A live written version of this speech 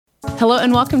Hello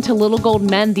and welcome to Little Gold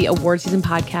Men, the award season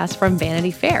podcast from Vanity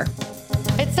Fair.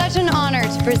 It's such an honor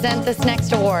to present this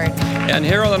next award. And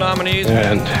here are the nominees.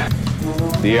 And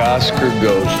the Oscar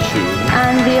goes to...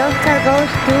 And the Oscar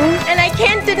goes to... And I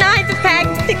can't deny the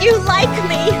fact that you like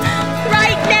me.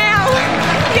 Right now.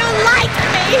 You like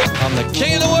me. I'm the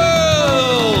king of the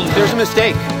world. There's a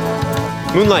mistake.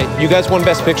 Moonlight, you guys won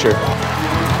Best Picture.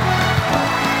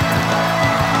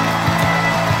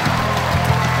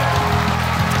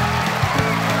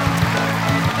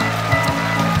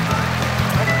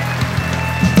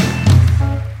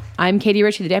 I'm Katie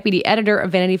Ritchie, the deputy editor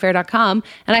of VanityFair.com,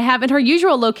 and I have in her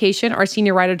usual location our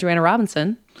senior writer, Joanna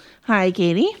Robinson. Hi,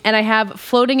 Katie. And I have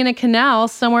floating in a canal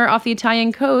somewhere off the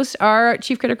Italian coast our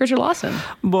chief critic, Richard Lawson.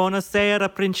 Buonasera,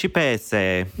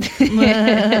 principesse.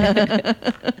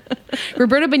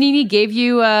 Roberto Benigni gave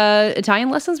you Italian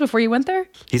lessons before you went there?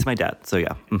 He's my dad, so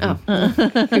yeah.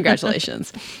 Oh,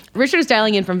 congratulations. Richard is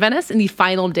dialing in from Venice in the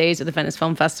final days of the Venice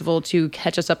Film Festival to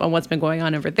catch us up on what's been going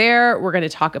on over there. We're going to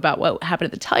talk about what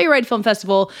happened at the Telluride Film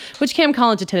Festival, which Cam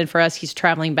Collins attended for us. He's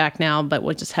traveling back now, but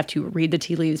we'll just have to read the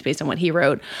tea leaves based on what he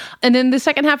wrote. And then the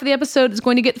second half of the episode is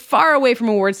going to get far away from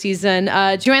award season.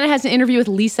 Joanna has an interview with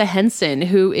Lisa Henson,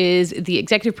 who is the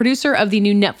executive producer of the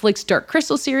new Netflix Dark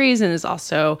Crystal series and is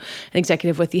also an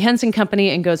executive with the Henson Company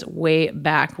and goes way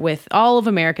back with all of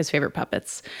America's favorite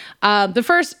puppets. But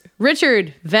first,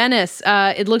 Richard, Venice.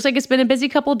 It looks like it's been a busy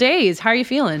couple days. How are you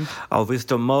feeling? Ho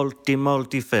visto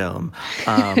molti film.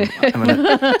 I'm going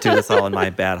to do this all in my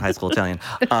bad high school Italian.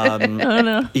 Oh,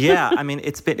 no. Yeah, I mean,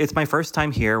 it's my first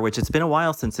time here, which it's been a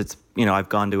while since I've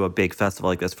gone to a big festival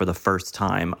like this for the first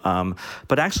time.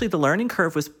 But actually, the learning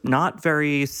curve was not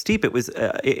very steep.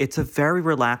 It's a very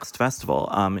relaxed festival.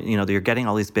 You're getting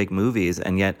all these big movies,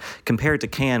 and yet compared to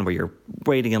Cannes, where you're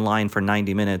waiting in line for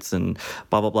 90 minutes and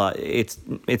blah, blah, blah, it's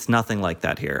nothing like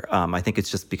that here. I think it's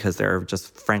just because there are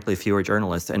just, frankly, fewer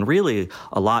journalists and really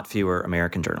a lot fewer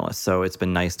American journalists. So it's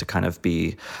been nice to kind of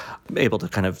be able to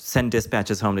kind of send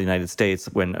dispatches home to the United States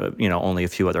when, only a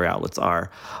few other outlets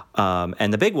are.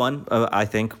 And the big one, I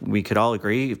think we could all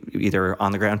agree, either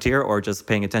on the ground here or just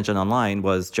paying attention online,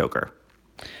 was Joker.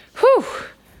 Whew.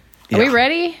 Yeah. Are we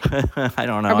ready? I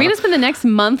don't know. Are we going to spend the next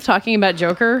month talking about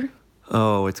Joker?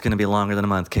 Oh, it's going to be longer than a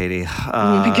month, Katie.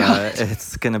 Oh my God.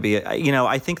 It's going to be,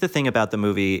 I think the thing about the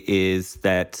movie is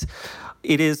that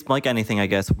it is, like anything, I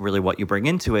guess, really what you bring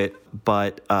into it.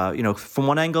 But, from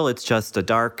one angle, it's just a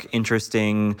dark,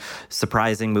 interesting,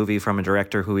 surprising movie from a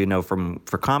director who we know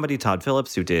for comedy, Todd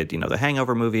Phillips, who did, the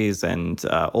Hangover movies and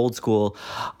Old School,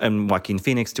 and Joaquin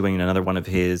Phoenix doing another one of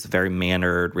his very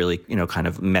mannered, really, kind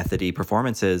of methody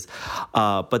performances.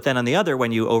 But then on the other,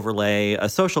 when you overlay a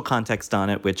social context on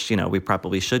it, which, we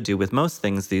probably should do with most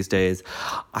things these days,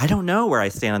 I don't know where I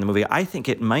stand on the movie. I think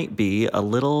it might be a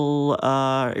little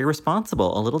irresponsible,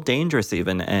 a little dangerous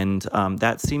even, and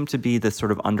that seemed to be the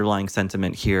sort of underlying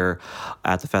sentiment here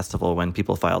at the festival when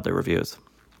people filed their reviews.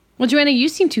 Well, Joanna, you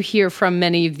seem to hear from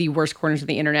many of the worst corners of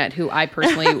the internet who I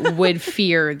personally would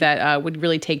fear that would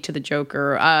really take to the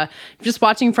Joker. Just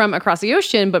watching from across the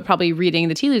ocean, but probably reading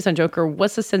the tea leaves on Joker,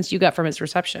 what's the sense you got from its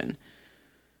reception?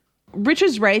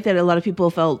 Richard's right that a lot of people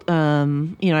felt,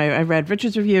 I read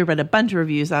Richard's review, I read a bunch of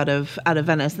reviews out of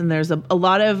Venice, and there's a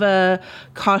lot of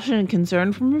caution and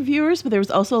concern from reviewers, but there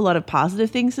was also a lot of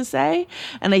positive things to say.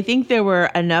 And I think there were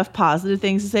enough positive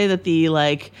things to say that the,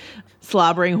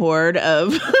 slobbering horde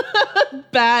of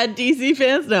bad DC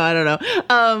fans. No, I don't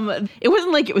know. It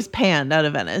wasn't like it was panned out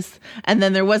of Venice. And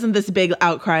then there wasn't this big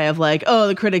outcry of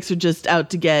the critics are just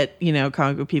out to get,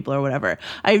 comic book people or whatever.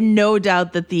 I have no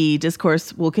doubt that the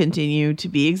discourse will continue to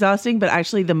be exhausting, but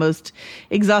actually the most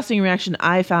exhausting reaction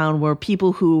I found were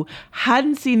people who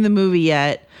hadn't seen the movie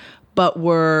yet, but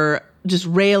were just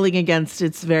railing against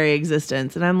its very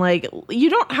existence. And I'm like, you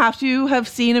don't have to have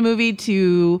seen a movie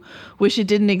to wish it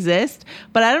didn't exist,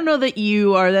 but I don't know that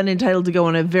you are then entitled to go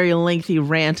on a very lengthy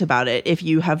rant about it if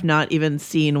you have not even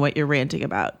seen what you're ranting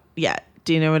about yet.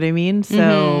 Do you know what I mean?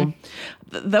 So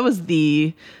that was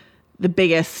the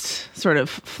biggest sort of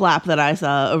flap that I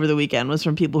saw over the weekend was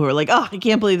from people who were like, oh, I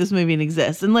can't believe this movie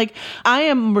exists. And I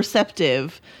am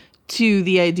receptive to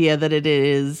the idea that it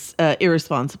is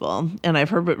irresponsible. And I've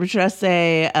heard what Richard has to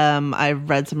say. I've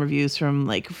read some reviews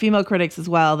from female critics as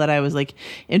well that I was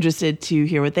interested to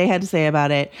hear what they had to say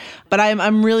about it. But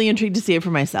I'm really intrigued to see it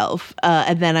for myself.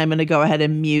 And then I'm going to go ahead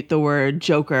and mute the word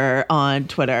Joker on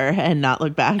Twitter and not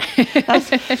look back.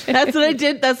 That's what I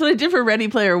did. That's what I did for Ready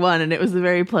Player One, and it was a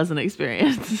very pleasant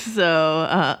experience. So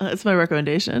that's my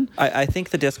recommendation. I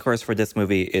think the discourse for this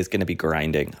movie is going to be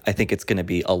grinding. I think it's going to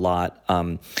be a lot.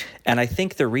 And I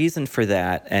think the reason for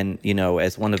that, and,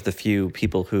 as one of the few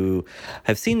people who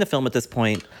have seen the film at this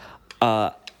point,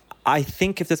 I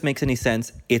think if this makes any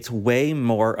sense, it's way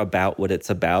more about what it's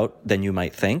about than you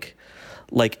might think.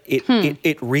 Like,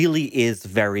 it really is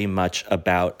very much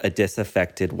about a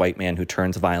disaffected white man who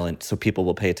turns violent so people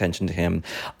will pay attention to him.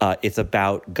 It's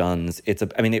about guns. It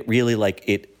really, like,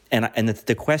 it... And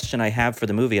the question I have for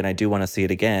the movie, and I do want to see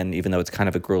it again, even though it's kind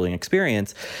of a grueling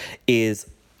experience, is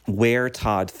where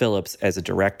Todd Phillips as a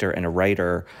director and a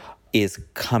writer is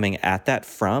coming at that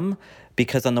from.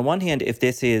 Because on the one hand, if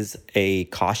this is a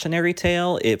cautionary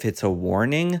tale, if it's a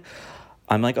warning,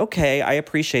 I'm like, okay, I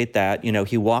appreciate that.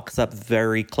 He walks up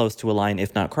very close to a line,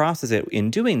 if not crosses it, in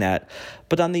doing that.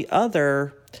 But on the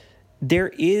other,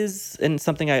 there is, and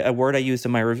a word I used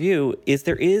in my review, is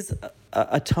there is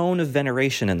a tone of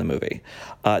veneration in the movie.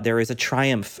 There is a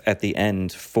triumph at the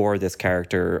end for this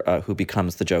character who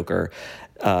becomes the Joker.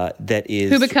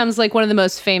 Who becomes like one of the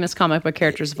most famous comic book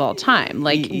characters of all time.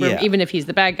 Like, even if he's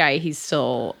the bad guy, he's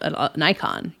still an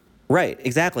icon. Right,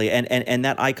 exactly. And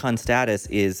that icon status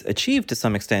is achieved to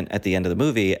some extent at the end of the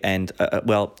movie. And,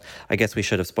 I guess we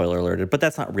should have spoiler alerted, but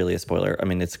that's not really a spoiler. I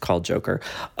mean, it's called Joker.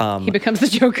 He becomes the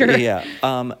Joker. Yeah.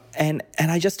 And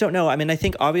I just don't know. I mean, I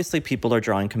think obviously people are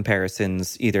drawing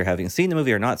comparisons, either having seen the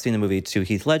movie or not seen the movie, to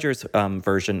Heath Ledger's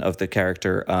version of the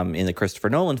character in the Christopher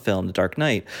Nolan film, The Dark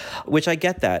Knight, which I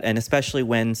get that. And especially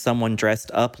when someone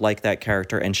dressed up like that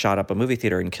character and shot up a movie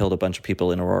theater and killed a bunch of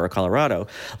people in Aurora, Colorado.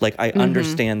 Like, I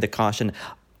understand the caution.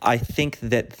 I think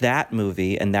that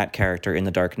movie and that character in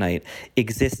The Dark Knight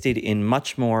existed in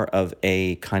much more of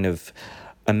a kind of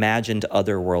imagined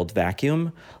otherworld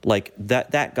vacuum. Like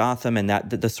that Gotham and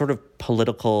the sort of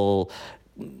political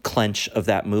clench of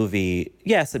that movie,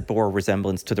 yes, it bore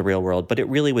resemblance to the real world, but it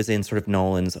really was in sort of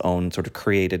Nolan's own sort of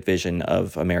created vision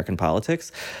of American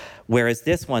politics. Whereas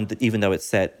this one, even though it's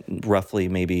set roughly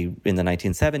maybe in the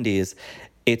 1970s,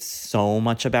 it's so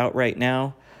much about right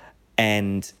now.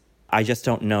 And I just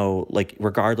don't know, like,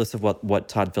 regardless of what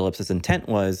Todd Phillips' intent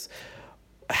was,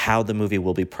 how the movie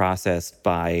will be processed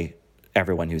by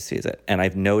everyone who sees it. And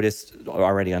I've noticed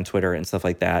already on Twitter and stuff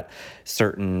like that,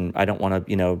 I don't want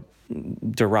to,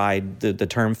 deride the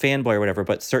term fanboy or whatever,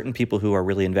 but certain people who are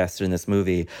really invested in this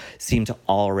movie seem to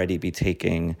already be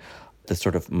taking the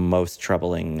sort of most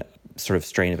troubling sort of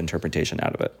strain of interpretation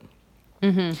out of it.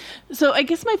 Mm-hmm. So I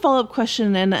guess my follow-up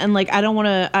question, and like,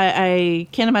 I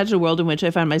can't imagine a world in which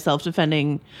I find myself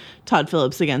defending Todd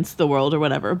Phillips against the world or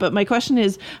whatever. But my question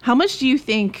is, how much do you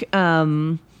think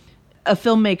a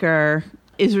filmmaker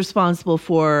is responsible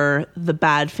for the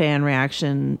bad fan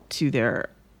reaction to their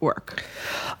work?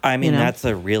 I mean, that's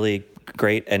a really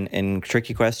great and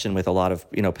tricky question with a lot of,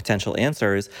 potential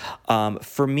answers.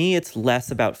 For me, it's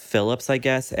less about Phillips, I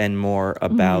guess, and more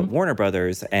about Warner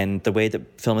Brothers and the way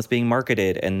that film is being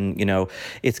marketed. And,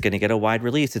 it's going to get a wide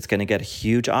release. It's going to get a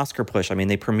huge Oscar push. I mean,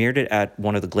 they premiered it at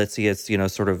one of the glitziest,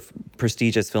 sort of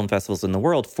prestigious film festivals in the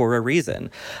world for a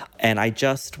reason. And I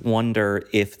just wonder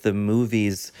if the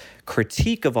movie's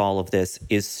critique of all of this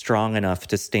is strong enough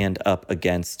to stand up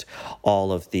against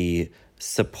all of the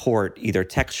support, either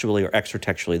textually or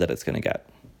extra-textually, that it's going to get.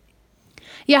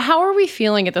 Yeah, how are we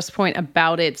feeling at this point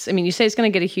about it? I mean, you say it's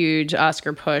going to get a huge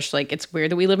Oscar push. Like, it's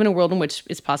weird that we live in a world in which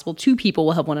it's possible two people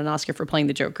will have won an Oscar for playing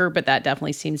the Joker, but that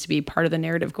definitely seems to be part of the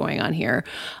narrative going on here.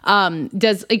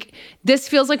 This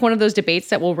feels like one of those debates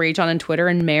that will rage on Twitter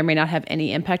and may or may not have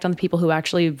any impact on the people who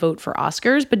actually vote for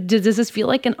Oscars. But does this feel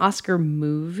like an Oscar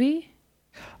movie?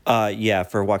 Yeah,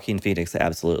 for Joaquin Phoenix,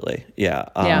 absolutely. Yeah.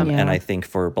 And I think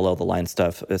for below the line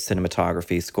stuff,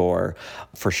 cinematography, score,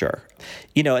 for sure.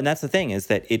 And that's the thing is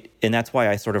that and that's why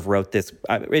I sort of wrote this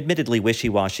admittedly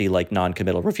wishy-washy, like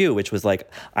non-committal review, which was like,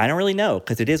 I don't really know,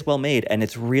 because it is well made and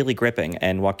it's really gripping.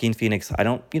 And Joaquin Phoenix, I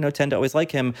don't, tend to always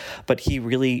like him, but he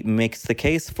really makes the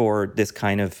case for this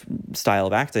kind of style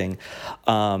of acting.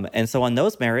 And so on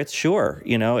those merits, sure,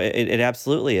 it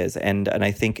absolutely is. And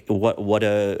I think what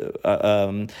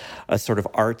a sort of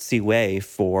artsy way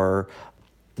for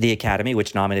the Academy,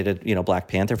 which nominated, Black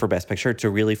Panther for Best Picture, to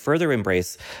really further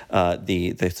embrace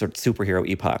the sort of superhero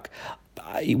epoch.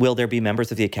 Will there be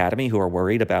members of the Academy who are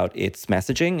worried about its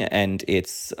messaging and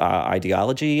its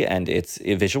ideology and its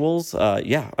visuals?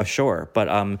 Yeah, sure.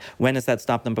 But when has that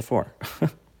stopped them before?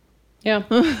 Yeah.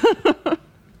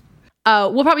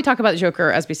 We'll probably talk about the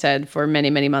Joker, as we said, for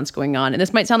many, many months going on. And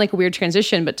this might sound like a weird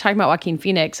transition, but talking about Joaquin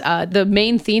Phoenix, the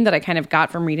main theme that I kind of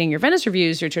got from reading your Venice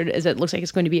reviews, Richard, is it looks like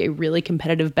it's going to be a really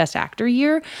competitive Best Actor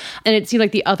year. And it seemed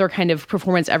like the other kind of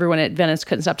performance everyone at Venice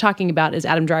couldn't stop talking about is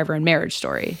Adam Driver in Marriage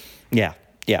Story. Yeah.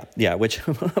 Yeah, which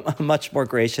much more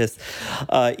gracious,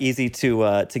 easy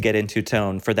to get into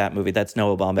tone for that movie. That's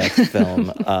Noah Baumbach's film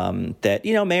that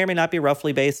may or may not be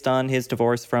roughly based on his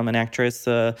divorce from an actress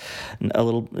a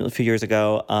few years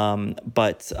ago.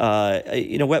 But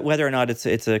whether or not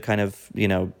it's a kind of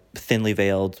thinly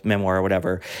veiled memoir or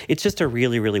whatever, it's just a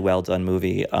really, really well done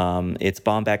movie. It's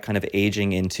Baumbach kind of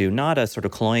aging into not a sort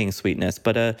of cloying sweetness,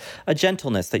 but a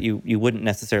gentleness that you wouldn't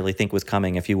necessarily think was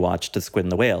coming if you watched The Squid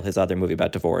and the Whale, his other movie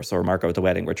about divorce, or Marco at the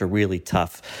Wedding, which are really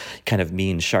tough, kind of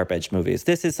mean, sharp-edged movies.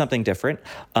 This is something different,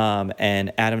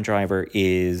 and Adam Driver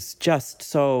is just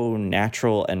so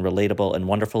natural and relatable and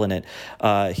wonderful in it.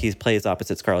 He plays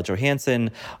opposite Scarlett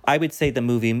Johansson. I would say the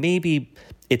movie maybe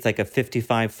it's like a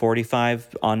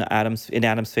 55-45 in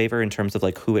Adam's favor in terms of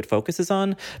like who it focuses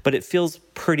on, but it feels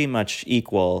pretty much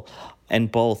equal. And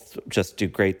both just do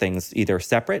great things, either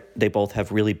separate. They both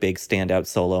have really big standout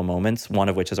solo moments, one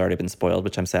of which has already been spoiled,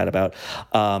 which I'm sad about.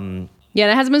 Yeah,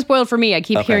 and it hasn't been spoiled for me. I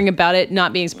keep hearing about it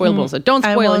not being spoilable, so don't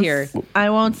spoil it here. I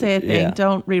won't say a thing. Yeah.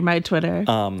 Don't read my Twitter.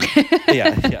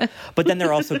 Yeah. But then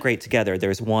they're also great together.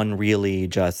 There's one really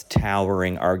just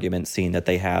towering argument scene that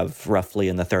they have roughly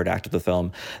in the third act of the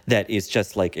film that is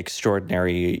just like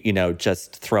extraordinary,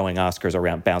 just throwing Oscars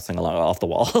around, bouncing along off the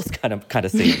walls kind of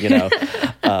scene,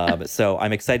 So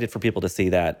I'm excited for people to see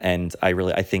that. And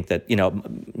I think that,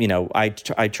 I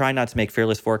try not to make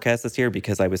fearless forecasts this year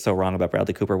because I was so wrong about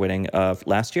Bradley Cooper winning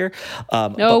last year.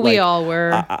 We all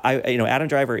were. Adam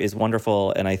Driver is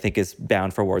wonderful and I think is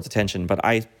bound for awards attention. But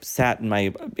I sat in my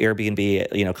Airbnb,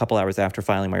 a couple hours after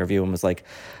filing my review and was like,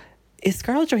 is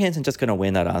Scarlett Johansson just going to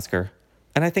win that Oscar?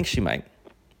 And I think she might.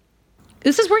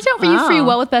 This has worked out for you pretty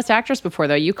well with Best Actress before,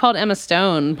 though. You called Emma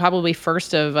Stone probably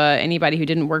first of anybody who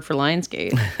didn't work for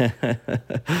Lionsgate.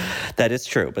 That is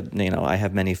true. But, I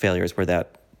have many failures where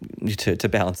that to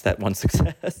balance that one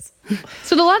success.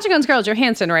 So the logic on Scarlett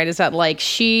Johansson, right, is that like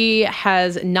she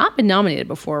has not been nominated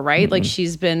before, right? Mm-hmm. Like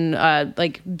she's been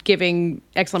giving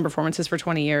excellent performances for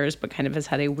 20 years, but kind of has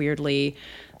had a weirdly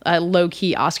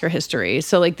low-key Oscar history.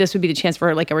 So like this would be the chance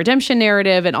for like a redemption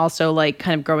narrative and also like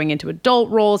kind of growing into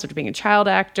adult roles after being a child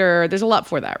actor. There's a lot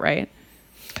for that, right?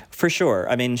 For sure.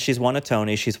 I mean, she's won a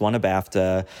Tony, she's won a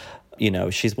BAFTA.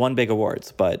 She's won big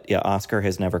awards, but yeah, Oscar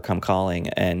has never come calling.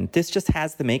 And this just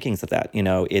has the makings of that.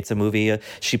 It's a movie.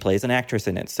 She plays an actress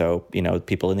in it. So,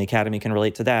 people in the Academy can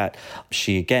relate to that.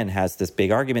 She, again, has this big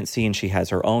argument scene. She has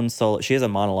her own solo. She has a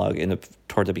monologue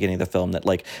toward the beginning of the film that,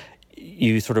 like,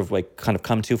 you sort of like kind of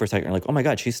come to for a second. You're like, oh my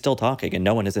God, she's still talking and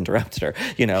no one has interrupted her,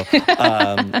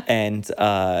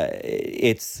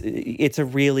 it's a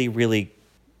really, really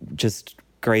just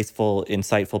graceful,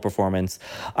 insightful performance.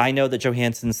 I know that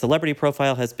Johansson's celebrity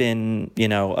profile has been,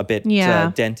 a bit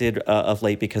dented of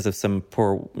late because of some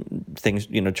poor things,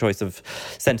 choice of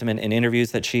sentiment in interviews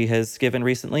that she has given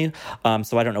recently.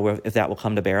 So I don't know if that will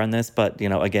come to bear on this, but,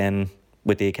 again,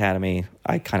 with the Academy,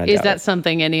 I kind of doubt Is that it.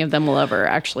 Something any of them will ever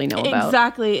actually know about?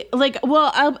 Exactly. Like,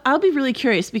 well, I'll be really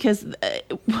curious because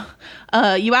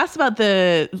you asked about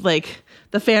the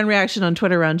fan reaction on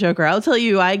Twitter around Joker. I'll tell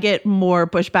you, I get more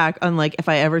pushback on like if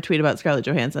I ever tweet about Scarlett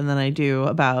Johansson than I do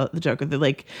about the Joker.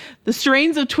 The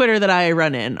strains of Twitter that I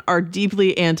run in are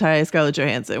deeply anti Scarlett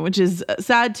Johansson, which is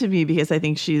sad to me because I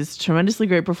think she's a tremendously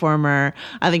great performer.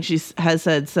 I think she has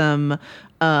said some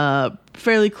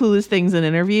fairly clueless things in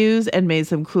interviews and made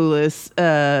some clueless,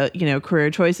 career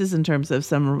choices in terms of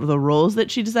some of the roles that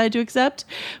she decided to accept.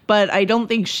 But I don't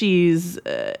think she's,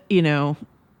 I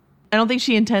don't think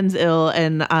she intends ill,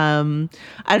 and I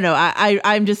don't know.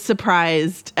 I'm just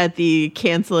surprised at the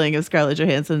canceling of Scarlett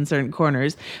Johansson in certain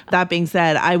corners. That being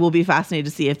said, I will be fascinated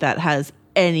to see if that has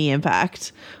any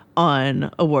impact on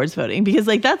awards voting, because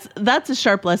like that's a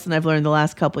sharp lesson I've learned the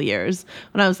last couple years.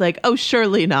 When I was like, oh,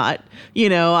 surely not.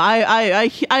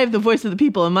 I have the voice of the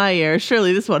people in my ear.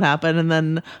 Surely this won't happen. And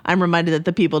then I'm reminded that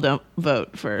the people don't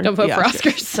vote for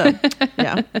Oscars. So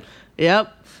yeah,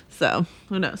 yep. So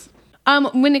who knows?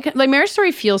 When Marriage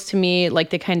Story feels to me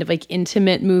like the kind of like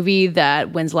intimate movie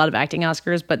that wins a lot of acting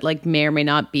Oscars, but like may or may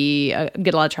not be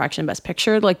get a lot of traction in Best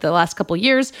Picture. Like the last couple of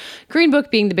years, Green Book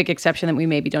being the big exception that we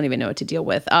maybe don't even know what to deal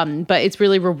with. But it's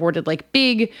really rewarded like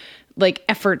big like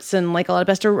efforts, and like a lot of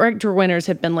Best Director winners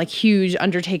have been like huge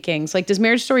undertakings. Like, does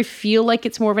Marriage Story feel like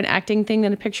it's more of an acting thing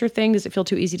than a picture thing? Does it feel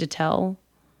too easy to tell?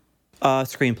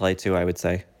 Screenplay too, I would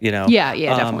say. Yeah,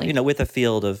 definitely. With a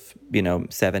field of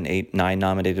 7, 8, 9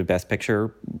 nominated Best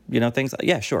Picture, things.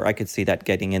 Yeah, sure, I could see that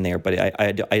getting in there, but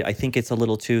I think it's a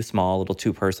little too small, a little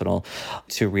too personal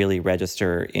to really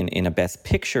register in a Best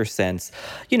Picture sense.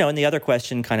 And the other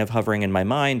question, kind of hovering in my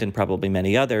mind, and probably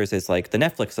many others, is like the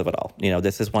Netflix of it all.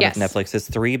 This is one of Netflix's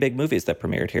 3 big movies that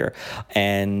premiered here,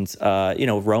 and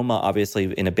Roma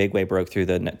obviously in a big way broke through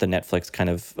the Netflix kind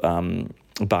of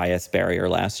bias barrier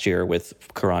last year with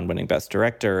Cuarón winning Best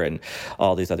Director and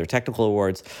all these other technical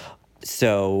awards.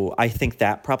 So I think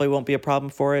that probably won't be a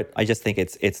problem for it. I just think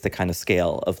it's the kind of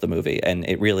scale of the movie, and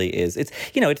it really is. It's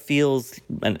it feels,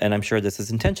 and I'm sure this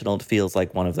is intentional. It feels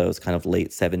like one of those kind of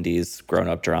late 70s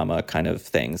grown-up drama kind of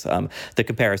things. The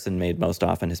comparison made most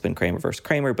often has been Kramer versus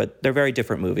Kramer, but they're very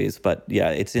different movies. But yeah,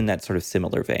 it's in that sort of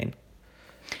similar vein.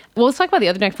 Well, let's talk about the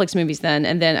other Netflix movies then.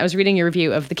 And then I was reading your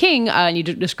review of The King, and you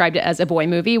described it as a boy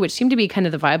movie, which seemed to be kind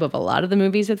of the vibe of a lot of the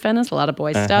movies at Venice, a lot of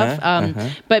boy stuff.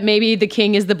 But maybe The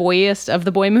King is the boyiest of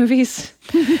the boy movies.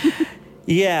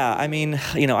 Yeah, I mean,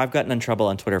 I've gotten in trouble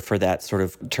on Twitter for that sort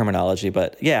of terminology,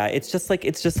 but yeah, it's just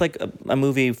like a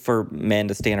movie for men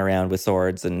to stand around with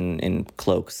swords and in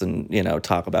cloaks and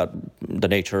talk about the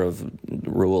nature of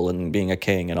rule and being a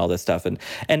king and all this stuff, and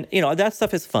that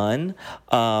stuff is fun.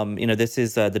 This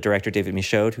is the director David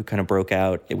Michaud, who kind of broke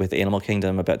out with Animal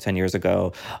Kingdom about 10 years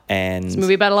ago, and it's a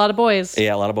movie about a lot of boys.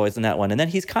 Yeah, a lot of boys in that one, and then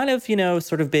he's kind of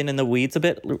sort of been in the weeds a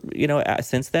bit,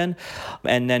 since then,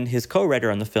 and then his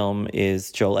co-writer on the film is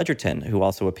Joel Edgerton, who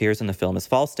also appears in the film as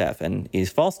Falstaff. And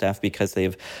he's Falstaff because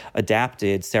they've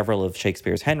adapted several of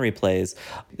Shakespeare's Henry plays.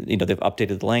 They've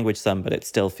updated the language some, but it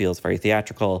still feels very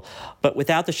theatrical. But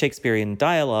without the Shakespearean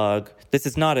dialogue, this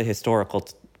is not a historical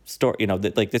story.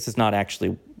 This is not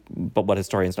actually but what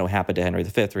historians know happened to Henry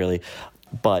V, really.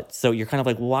 But so you're kind of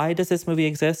like, why does this movie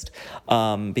exist?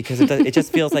 Because it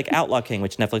just feels like Outlaw King,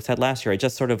 which Netflix had last year. It's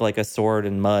just sort of like a sword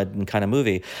and mud and kind of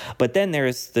movie. But then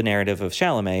there's the narrative of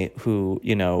Chalamet, who,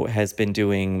 has been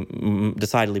doing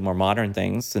decidedly more modern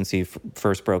things since he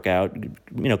first broke out.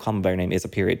 Call Me by Your Name is a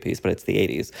period piece, but it's the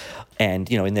 80s. And,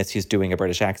 in this, he's doing a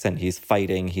British accent. He's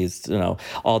fighting. He's,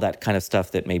 all that kind of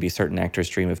stuff that maybe certain actors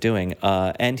dream of doing.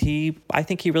 And I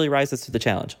think he really rises to the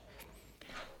challenge.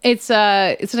 It's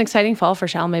an exciting fall for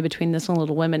Chalamet between this and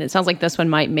Little Women. It sounds like this one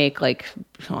might make I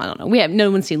don't know. No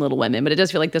one's seen Little Women, but it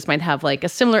does feel like this might have a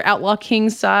similar Outlaw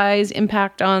King size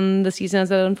impact on the season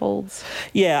as it unfolds.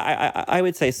 Yeah, I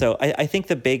would say so. I think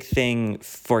the big thing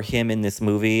for him in this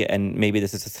movie, and maybe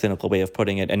this is a cynical way of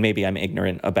putting it, and maybe I'm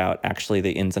ignorant about actually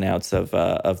the ins and outs of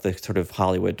the sort of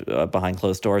Hollywood behind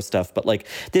closed doors stuff, but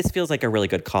this feels like a really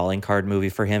good calling card movie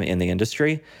for him in the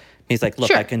industry. He's like, look,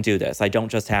 sure, I can do this. I don't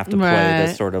just have to play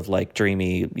this sort of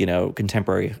dreamy,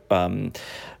 contemporary,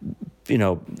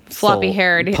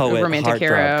 floppy-haired poet, romantic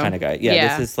hero kind of guy.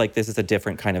 Yeah, this is a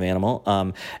different kind of animal.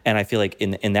 And I feel like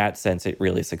in that sense, it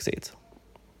really succeeds.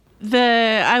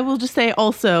 I will just say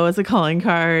also as a calling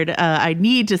card, I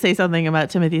need to say something about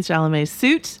Timothée Chalamet's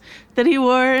suit that he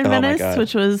wore in Venice,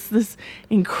 which was this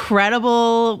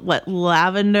incredible,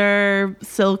 lavender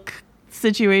silk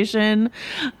situation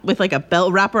with a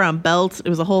belt, wraparound belt. It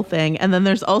was a whole thing. And then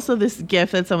there's also this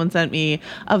gif that someone sent me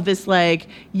of this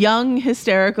young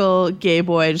hysterical gay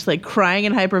boy just crying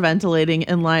and hyperventilating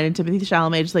in line, and Timothée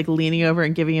Chalamet just leaning over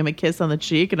and giving him a kiss on the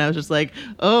cheek. And I was just like,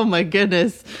 oh my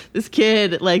goodness, this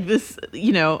kid, this,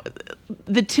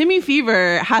 the Timmy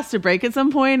fever has to break at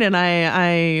some point,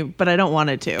 and but I don't want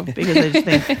it to, because I just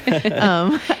think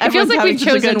it feels like we've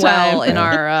chosen well in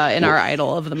our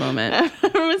idol of the moment.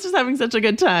 Everyone's just having such a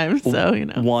good time. So,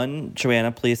 One,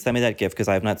 Joanna, please send me that gift because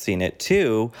I have not seen it.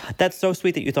 Two, that's so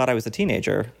sweet that you thought I was a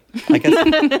teenager. I guess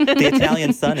the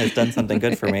Italian sun has done something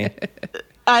good for me.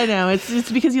 I know.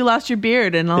 It's because you lost your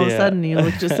beard and all of a sudden you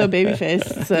look just so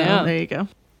baby-faced. So there you go.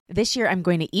 This year, I'm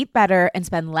going to eat better and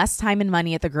spend less time and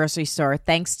money at the grocery store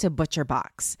thanks to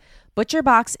ButcherBox.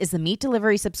 ButcherBox is the meat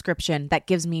delivery subscription that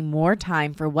gives me more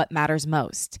time for what matters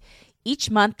most. Each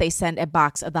month, they send a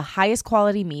box of the highest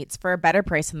quality meats for a better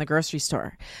price than the grocery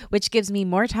store, which gives me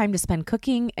more time to spend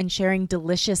cooking and sharing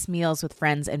delicious meals with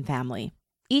friends and family.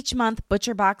 Each month,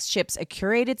 ButcherBox ships a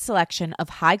curated selection of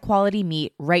high-quality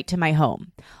meat right to my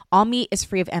home. All meat is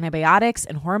free of antibiotics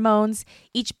and hormones.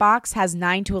 Each box has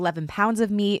 9 to 11 pounds of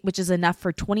meat, which is enough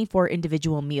for 24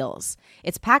 individual meals.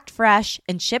 It's packed fresh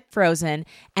and shipped frozen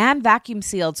and vacuum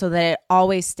sealed so that it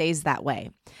always stays that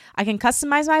way. I can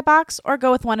customize my box or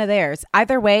go with one of theirs.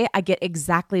 Either way, I get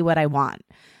exactly what I want.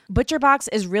 ButcherBox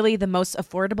is really the most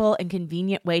affordable and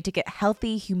convenient way to get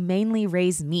healthy, humanely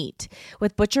raised meat.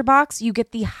 With ButcherBox, you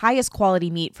get the highest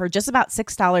quality meat for just about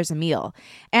 $6 a meal.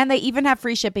 And they even have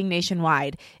free shipping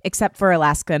nationwide, except for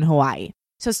Alaska and Hawaii.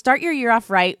 So start your year off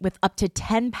right with up to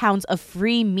 10 pounds of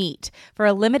free meat. For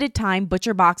a limited time,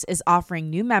 ButcherBox is offering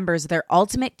new members their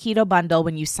ultimate keto bundle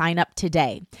when you sign up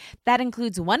today. That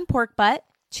includes 1 pork butt,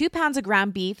 2 pounds of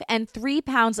ground beef, and 3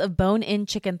 pounds of bone-in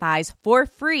chicken thighs for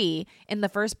free in the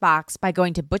first box by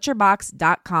going to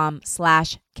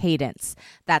butcherbox.com/cadence.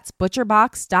 That's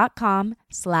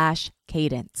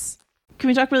butcherbox.com/cadence. Can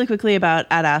we talk really quickly about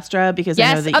Ad Astra? Because I know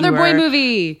Yes, that other you boy were,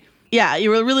 movie. Yeah, you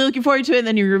were really looking forward to it, and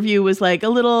then your review was like a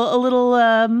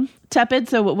little tepid.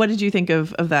 So what did you think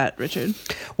of that, Richard?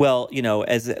 Well,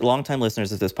 as longtime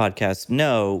listeners of this podcast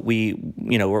know,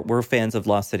 we're fans of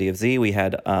Lost City of Z. We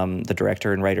had the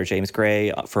director and writer James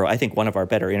Gray for, I think, one of our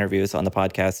better interviews on the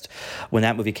podcast when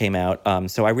that movie came out.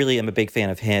 So I really am a big fan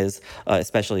of his,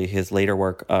 especially his later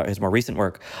work, his more recent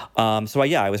work. I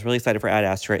was really excited for Ad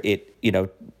Astra. It,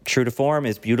 true to form,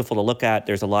 is beautiful to look at.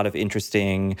 There's a lot of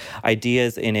interesting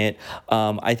ideas in it.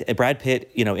 Brad Pitt,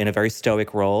 in a very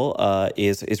stoic role,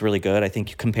 is really good. I think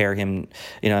you compare him,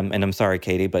 and I'm sorry,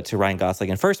 Katie, but to Ryan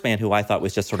Gosling in First Man, who I thought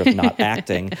was just sort of not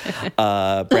acting.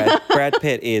 Brad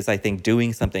Pitt is, I think,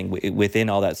 doing something within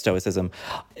all that stoicism,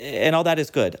 and all that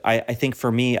is good. I think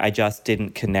for me, I just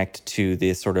didn't connect to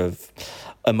this sort of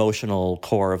emotional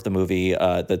core of the movie,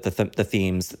 the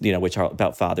themes, which are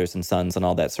about fathers and sons and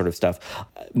all that sort of stuff.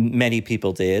 Many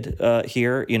people did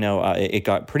here. It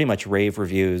got pretty much rave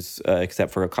reviews,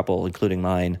 except for a couple, including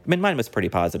mine. I mean, mine was pretty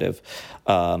positive.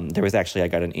 There was actually, I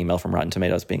got an email from Rotten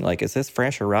Tomatoes being like, "Is this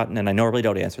fresh or rotten?" And I normally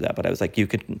don't answer that, but I was like, "You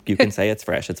can say it's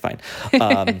fresh. It's fine."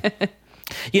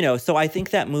 So I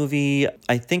think that movie,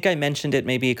 I think I mentioned it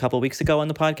maybe a couple of weeks ago on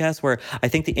the podcast, where I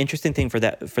think the interesting thing for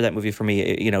that movie for me,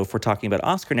 if we're talking about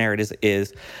Oscar narratives,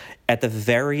 is at the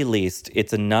very least,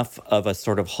 it's enough of a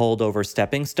sort of holdover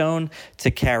stepping stone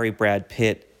to carry Brad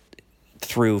Pitt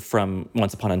through from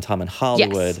Once Upon a Time in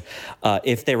Hollywood,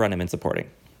 if they run him in supporting.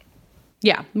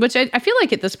 Yeah, which I feel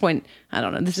like at this point, I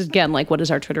don't know, this is again like, what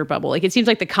is our Twitter bubble? Like, it seems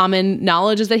like the common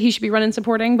knowledge is that he should be running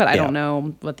supporting, but I don't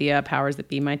know what the powers that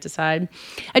be might decide.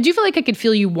 I do feel like I could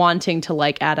feel you wanting to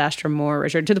like Ad Astra more,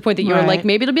 Richard, to the point that you were like,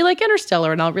 maybe it'll be like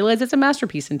Interstellar and I'll realize it's a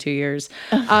masterpiece in 2 years.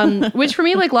 Which for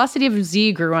me, like Lost City of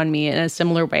Z grew on me in a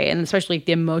similar way. And especially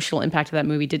the emotional impact of that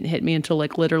movie didn't hit me until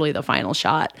like literally the final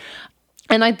shot.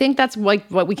 And I think that's like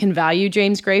what we can value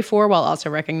James Gray for, while also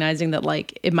recognizing that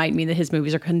like it might mean that his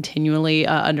movies are continually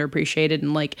underappreciated,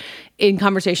 and like in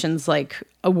conversations like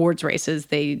awards races,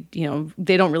 they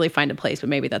don't really find a place, but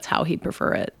maybe that's how he'd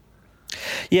prefer it.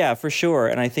 Yeah, for sure.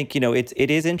 And I think,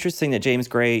 it is interesting that James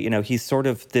Gray, he's sort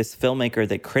of this filmmaker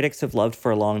that critics have loved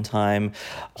for a long time.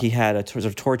 He had a sort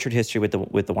of tortured history with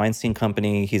the Weinstein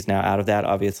Company. He's now out of that,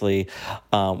 obviously,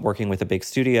 working with a big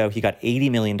studio. He got $80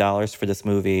 million for this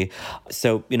movie.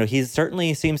 So, he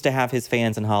certainly seems to have his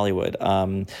fans in Hollywood.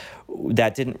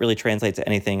 That didn't really translate to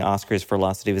anything Oscars for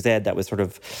Lost City of Z. That was sort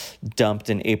of dumped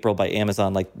in April by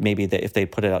Amazon. Like maybe if they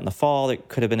put it out in the fall, it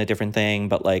could have been a different thing.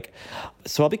 But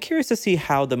so I'll be curious to see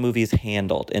how the movie's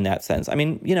handled in that sense. I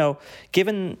mean,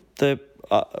 given the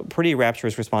pretty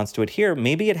rapturous response to it here,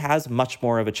 maybe it has much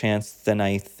more of a chance than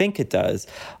I think it does.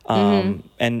 And,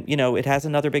 it has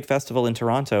another big festival in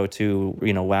Toronto to,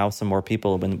 wow some more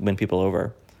people, win people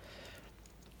over.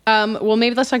 Well,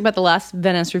 maybe let's talk about the last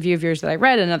Venice review of yours that I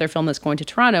read, another film that's going to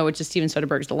Toronto, which is Steven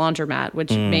Soderbergh's The Laundromat,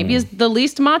 which maybe is the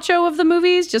least macho of the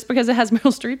movies just because it has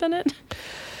Meryl Streep in it.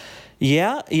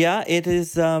 Yeah, it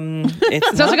is.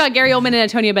 It's also got Gary Oldman and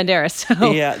Antonio Banderas.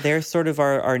 So. Yeah, they're sort of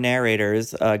our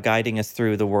narrators, guiding us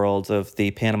through the world of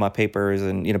the Panama Papers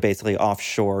and, basically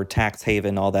offshore tax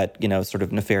haven, all that, sort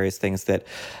of nefarious things that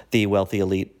the wealthy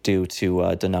elite do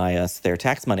to deny us their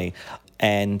tax money.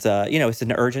 And, it's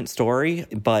an urgent story,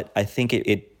 but I think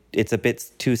it's a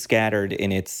bit too scattered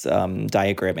in its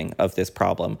diagramming of this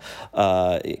problem.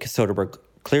 Soderbergh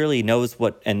clearly knows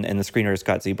what, and the screenwriter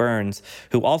Scott Z. Burns,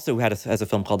 who also has a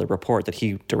film called The Report that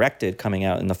he directed coming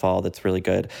out in the fall that's really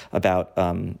good, about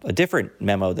a different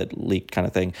memo that leaked kind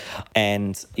of thing.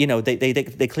 And,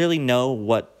 they clearly know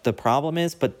what the problem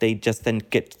is, but they just then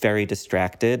get very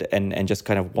distracted and just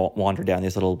kind of wander down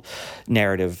these little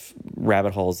narrative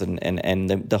rabbit holes, and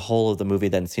the whole of the movie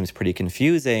then seems pretty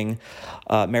confusing.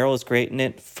 Meryl is great in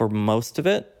it for most of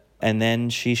it. And then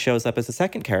she shows up as a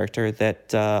second character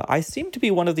that I seem to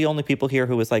be one of the only people here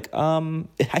who was like,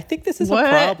 I think this is a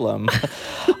problem.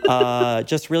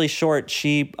 Just really short.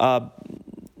 She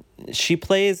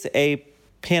plays a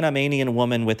Panamanian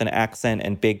woman with an accent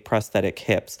and big prosthetic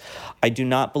hips. I do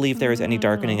not believe there is any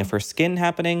darkening of her skin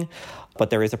happening, but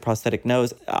there is a prosthetic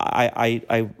nose. I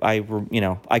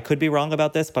could be wrong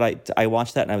about this, but I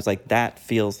watched that and I was like, that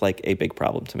feels like a big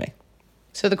problem to me.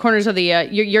 So the corners of the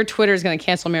your Twitter is going to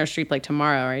cancel Meryl Streep like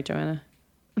tomorrow, right, Joanna?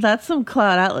 That's some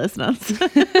Cloud Atlas nuts.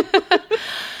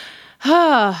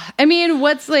 I mean,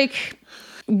 what's the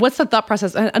thought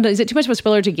process? Is it too much of a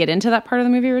spoiler to get into that part of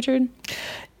the movie, Richard?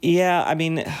 Yeah, I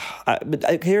mean,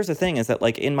 here's the thing is that,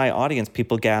 like, in my audience,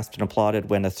 people gasped and applauded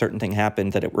when a certain thing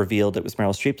happened that it revealed it was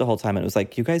Meryl Streep the whole time. And it was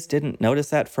like, you guys didn't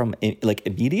notice that from, like,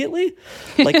 immediately?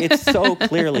 Like, it's so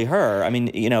clearly her. I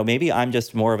mean, you know, maybe I'm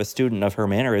just more of a student of her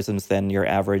mannerisms than your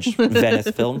average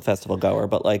Venice Film Festival goer.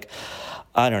 But, like,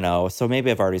 I don't know. So maybe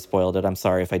I've already spoiled it. I'm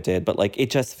sorry if I did. But, like, it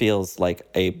just feels like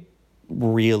a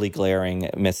really glaring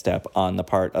misstep on the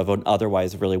part of an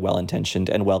otherwise really well-intentioned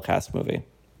and well-cast movie.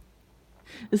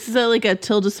 This is like a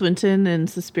Tilda Swinton and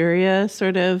Suspiria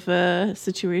sort of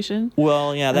situation.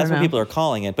 Well, yeah, that's what people are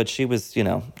calling it. But she was, you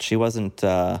know, she wasn't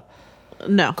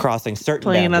crossing certain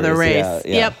playing boundaries. Another race.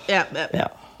 Yeah.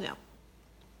 Yep.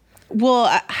 Well,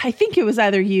 I think it was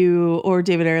either you or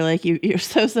David Ehrlich. You're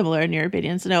so similar in your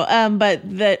opinions. No, but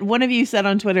that one of you said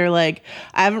on Twitter, like,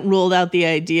 I haven't ruled out the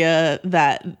idea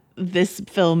that this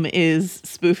film is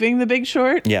spoofing The Big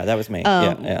Short. Yeah, that was me.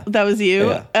 Yeah. That was you.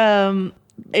 Yeah.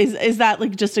 Is that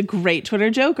like just a great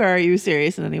Twitter joke, or are you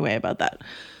serious in any way about that?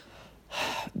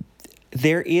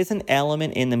 There is an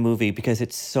element in the movie because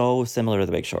it's so similar to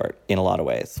The Big Short in a lot of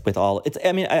ways.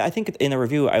 I think in the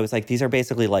review I was like, these are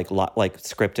basically like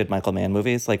scripted Michael Mann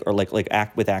movies, like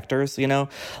act with actors, you know,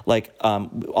 like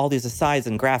all these asides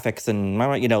and graphics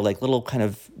and, you know, like little kind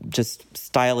of just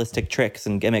stylistic tricks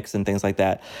and gimmicks and things like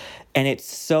that. And it's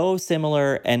so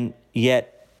similar and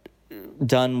yet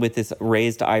done with this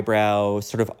raised eyebrow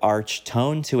sort of arch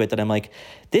tone to it that I'm like,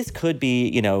 this could be,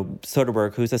 you know,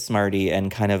 Soderbergh, who's a smarty and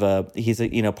kind of he's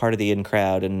a, you know, part of the in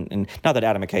crowd and not that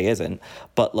Adam McKay isn't,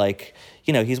 but like,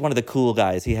 you know, he's one of the cool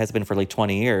guys. He has been for like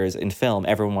 20 years in film.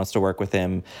 Everyone wants to work with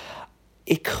him.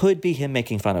 It could be him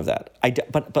making fun of that.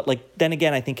 But like, then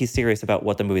again, I think he's serious about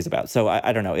what the movie's about. So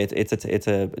I don't know.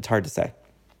 It's hard to say.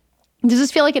 Does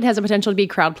this feel like it has a potential to be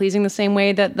crowd-pleasing the same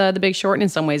way that the Big Short and in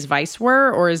some ways Vice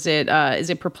were, or is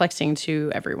it perplexing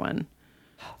to everyone?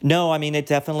 No, I mean, it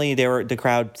definitely, the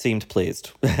crowd seemed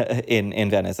pleased in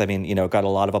Venice. I mean, you know, got a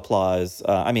lot of applause.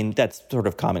 I mean, that's sort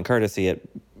of common courtesy at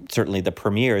certainly the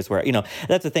premieres where, you know,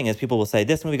 that's the thing is people will say,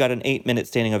 this movie got an 8-minute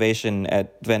standing ovation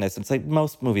at Venice. It's like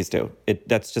most movies do.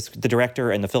 That's just the director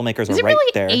and the filmmakers are right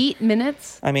there. Is it really 8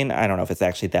 minutes? I mean, I don't know if it's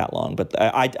actually that long, but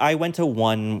I went to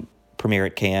one premiere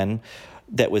at Cannes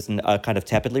that was a kind of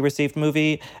tepidly received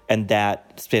movie, and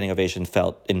that standing ovation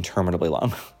felt interminably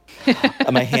long.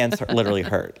 My hands literally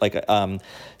hurt. Like,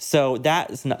 so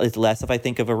that is less of, I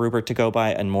think, of a rubric to go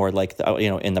by, and more like, you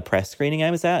know, in the press screening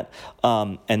I was at,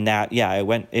 and that, yeah, I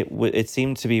went. It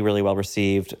seemed to be really well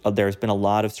received. There's been a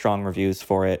lot of strong reviews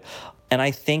for it, and I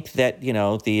think that, you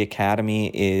know, the Academy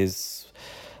is,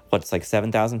 what's like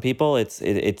 7,000 people.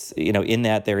 It's you know, in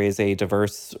that there is a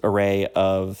diverse array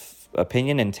of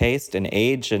opinion and taste and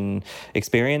age and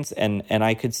experience, and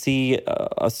I could see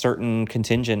a certain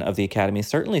contingent of the Academy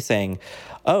certainly saying,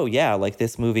 oh yeah, like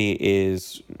this movie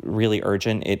is really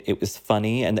urgent, it was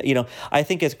funny. And, you know, I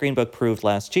think as Green Book proved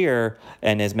last year,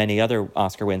 and as many other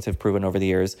Oscar wins have proven over the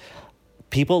years,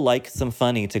 people like some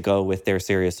funny to go with their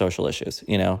serious social issues,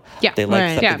 you know? Yeah. They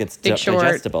like something that's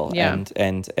digestible. Yeah.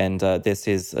 And this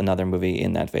is another movie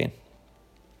in that vein.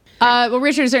 Well,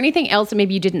 Richard, is there anything else that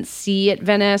maybe you didn't see at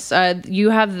Venice?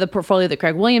 You have the portfolio that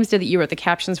Craig Williams did that you wrote the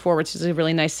captions for, which is a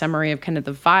really nice summary of kind of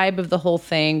the vibe of the whole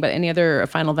thing. But any other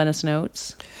final Venice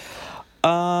notes?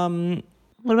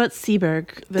 What about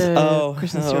Seberg, the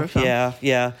Kristen Stewart film?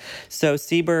 Yeah. So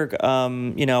Seberg,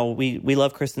 you know, we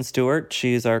love Kristen Stewart.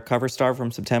 She's our cover star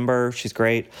from September. She's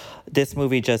great. This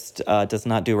movie just does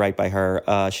not do right by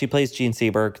her. She plays Jean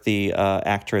Seberg, the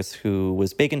actress who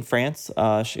was big in France.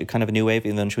 She kind of a new wave,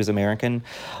 even though she was American.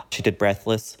 She did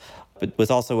Breathless, but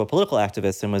was also a political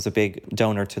activist and was a big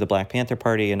donor to the Black Panther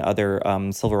Party and other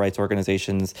civil rights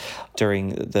organizations during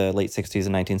the late 60s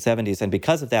and 1970s. And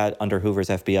because of that, under Hoover's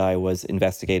FBI was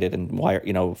investigated and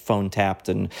phone tapped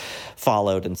and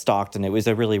followed and stalked. And it was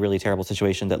a really, really terrible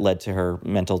situation that led to her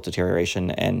mental deterioration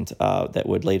and that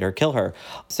would later kill her.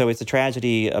 So it's a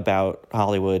tragedy about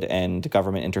Hollywood and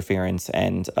government interference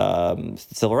and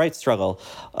civil rights struggle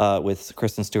with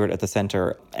Kristen Stewart at the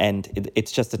center. And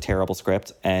it's just a terrible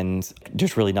script. And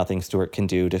there's really nothing Stewart can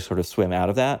do to sort of swim out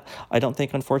of that, I don't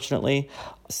think, unfortunately.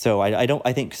 So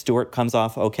I think Stewart comes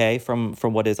off okay from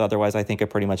what is otherwise, I think, a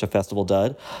pretty much a festival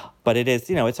dud. But it is,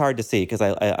 it's hard to see because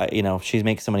she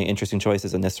makes so many interesting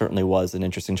choices, and this certainly was an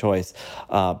interesting choice.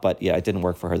 But yeah, it didn't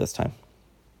work for her this time.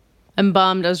 I'm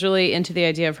bummed. I was really into the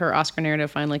idea of her Oscar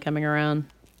narrative finally coming around.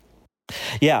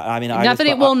 Yeah, I mean, not that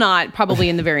it will not, probably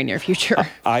in the very near future.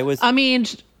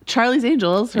 Charlie's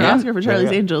Angels, her Oscar for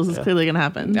Charlie's Angels is clearly going to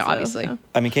happen. Yeah, obviously. Yeah.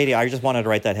 I mean, Katie, I just wanted to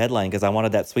write that headline because I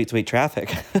wanted that sweet, sweet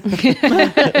traffic.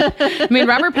 I mean,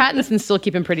 Robert Pattinson's still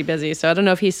keeping pretty busy, so I don't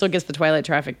know if he still gets the Twilight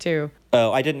traffic too.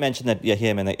 Oh, I didn't mention that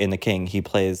him in the King, he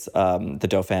plays the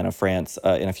Dauphin of France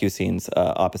in a few scenes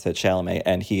opposite Chalamet,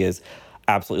 and he is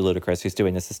absolutely ludicrous. He's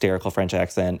doing this hysterical French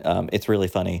accent. It's really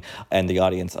funny, and the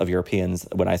audience of Europeans,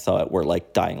 when I saw it, were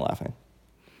like dying laughing.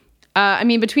 I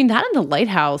mean, between that and The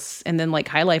Lighthouse, and then like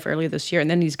High Life earlier this year, and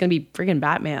then he's going to be friggin'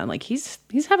 Batman. Like he's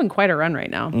having quite a run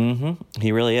right now. Mm-hmm.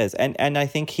 He really is, and I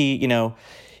think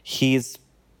he's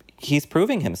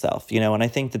proving himself, and I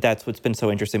think that's what's been so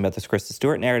interesting about this Kristen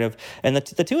Stewart narrative, and the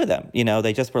two of them,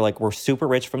 they just were like, we're super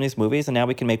rich from these movies, and now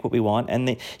we can make what we want, and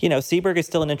Seberg is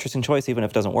still an interesting choice, even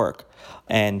if it doesn't work,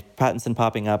 and Pattinson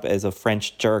popping up as a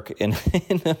French jerk in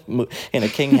a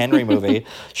King Henry movie,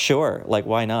 sure, like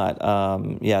why not?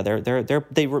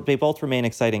 They both remain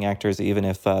exciting actors, even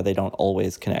if they don't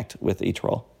always connect with each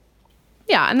role.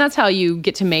 Yeah, and that's how you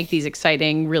get to make these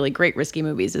exciting, really great risky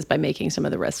movies, is by making some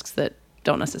of the risks that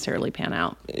don't necessarily pan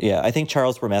out. Yeah, I think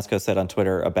Charles Romesco said on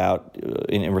Twitter about,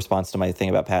 in response to my thing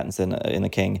about Pattinson in The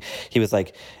King, he was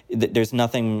like, there's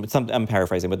nothing, I'm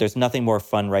paraphrasing, but there's nothing more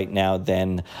fun right now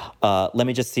than, let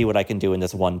me just see what I can do in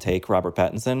this one take, Robert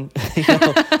Pattinson.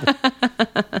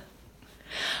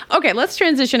 Okay, let's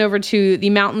transition over to the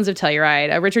Mountains of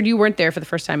Telluride. Richard, you weren't there for the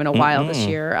first time in a while this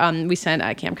year. We sent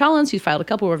Cam Collins, who filed a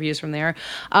couple of reviews from there.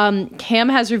 Cam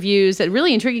has reviews that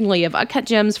really intriguingly of Uncut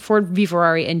Gems, Ford v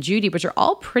Ferrari, and Judy, which are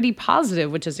all pretty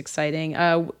positive, which is exciting.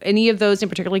 Any of those in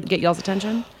particular get y'all's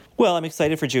attention? Well, I'm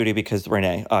excited for Judy because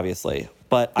Renee, obviously.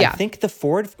 But I think the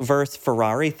Ford versus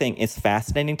Ferrari thing is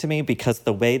fascinating to me because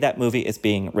the way that movie is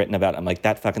being written about, I'm like,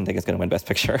 that fucking thing is going to win Best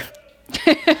Picture.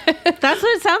 That's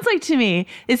what it sounds like to me.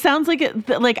 It sounds like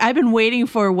I've been waiting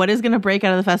for what is going to break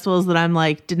out of the festivals that I'm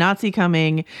like, did not see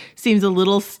coming. Seems a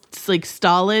little like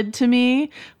stolid to me,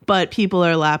 but people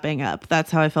are lapping up. That's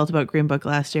how I felt about Green Book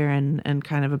last year and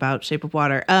kind of about Shape of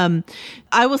Water.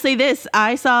 I will say this.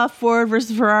 I saw Ford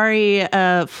versus Ferrari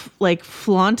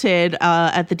flaunted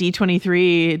at the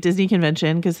D23 Disney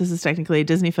convention because this is technically a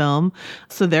Disney film.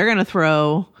 So they're going to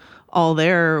throw all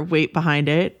their weight behind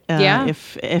it,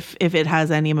 if it has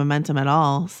any momentum at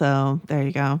all. So there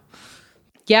you go.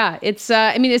 Yeah, it's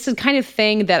it's the kind of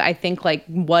thing that I think like,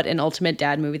 what an ultimate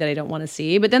dad movie that I don't want to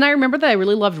see. But then I remember that I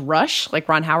really loved Rush, like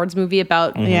Ron Howard's movie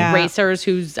about racers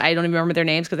whose I don't even remember their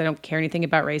names because I don't care anything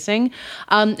about racing.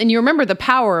 And you remember the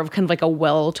power of kind of like a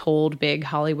well-told big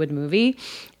Hollywood movie.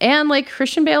 And like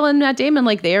Christian Bale and Matt Damon,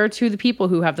 like they are two of the people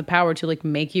who have the power to like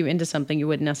make you into something you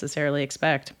wouldn't necessarily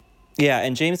expect. Yeah,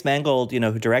 and James Mangold,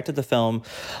 who directed the film,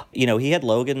 he had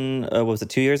Logan,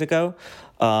 2 years ago?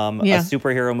 A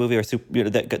superhero movie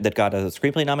that got a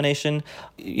screenplay nomination.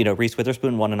 Reese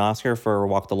Witherspoon won an Oscar for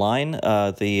Walk the Line,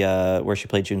 where she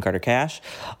played June Carter Cash.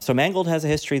 So Mangold has a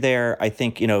history there. I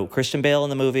think, Christian Bale in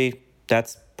the movie,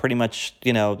 that's pretty much,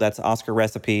 that's Oscar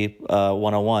recipe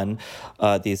 101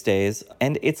 these days.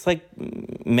 And it's like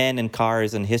men and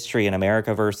cars and history in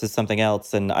America versus something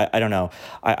else. And I don't know.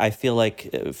 I feel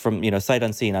like from, sight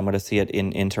unseen, I'm going to see it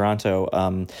in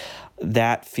Toronto.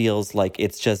 That feels like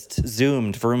it's just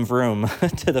zoomed, vroom, vroom,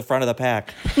 to the front of the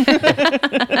pack.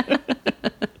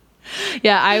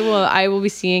 Yeah, I will be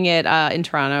seeing it in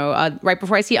Toronto right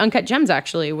before I see Uncut Gems,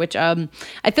 actually, which I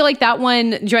feel like that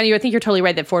one, Joanna, I think you're totally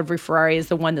right that Ford v Ferrari is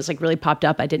the one that's like really popped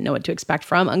up. I didn't know what to expect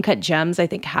from. Uncut Gems, I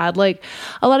think, had like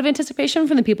a lot of anticipation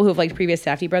from the people who have liked previous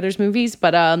Safdie brothers movies.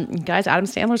 But guys, Adam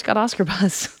Sandler's got Oscar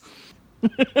buzz.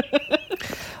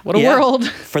 What a world.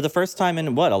 For the first time in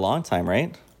a long time,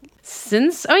 right?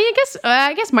 Since, I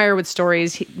guess Meyerowitz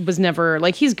Stories was never,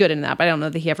 like, he's good in that, but I don't know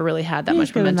that he ever really had that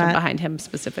much momentum behind him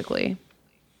specifically.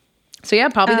 So yeah,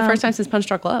 probably the first time since Punch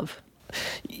Drunk Love.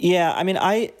 Yeah, I mean,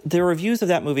 the reviews of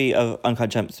that movie of Uncut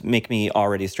Gems make me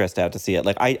already stressed out to see it.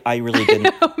 Like, I really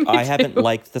didn't. I haven't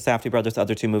liked the Safdie brothers'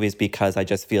 other two movies because I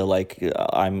just feel like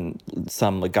I'm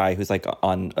some guy who's like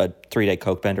on a 3-day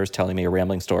coke bender is telling me a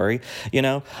rambling story,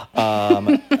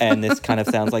 and this kind of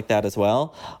sounds like that as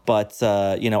well. But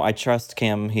I trust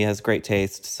Cam; he has great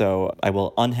taste, so I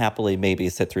will unhappily maybe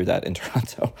sit through that in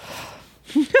Toronto.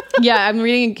 Yeah, I'm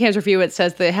reading Cam's review. It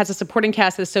says that it has a supporting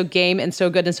cast that's so game and so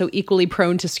good and so equally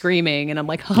prone to screaming. And I'm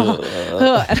like,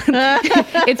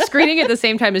 it's screening at the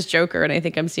same time as Joker, and I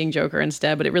think I'm seeing Joker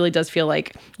instead. But it really does feel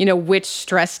like, which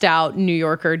stressed out New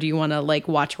Yorker do you want to like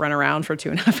watch run around for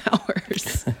 2.5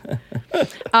 hours?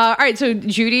 All right, so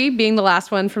Judy being the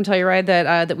last one from Telluride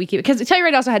that we keep, because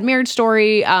Telluride also had Marriage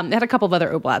Story. It had a couple of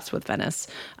other oblasts with Venice,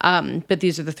 but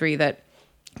these are the three that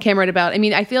Cam wrote about. I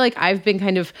mean, I feel like I've been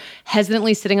kind of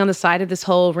hesitantly sitting on the side of this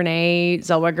whole Renee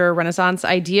Zellweger Renaissance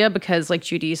idea because, like,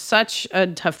 Judy is such a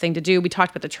tough thing to do. We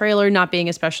talked about the trailer not being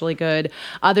especially good.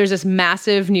 There's this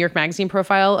massive New York Magazine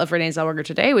profile of Renee Zellweger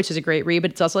today, which is a great read,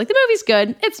 but it's also like, the movie's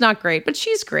good. It's not great, but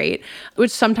she's great, which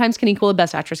sometimes can equal a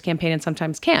Best Actress campaign and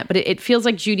sometimes can't. But it feels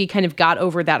like Judy kind of got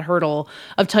over that hurdle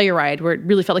of Telluride where it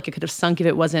really felt like it could have sunk if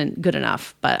it wasn't good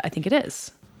enough. But I think it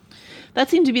is. That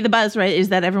seemed to be the buzz, right? Is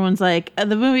that everyone's like,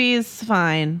 the movie's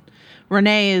fine.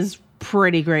 Renee is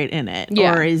pretty great in it,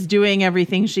 or is doing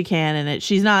everything she can in it.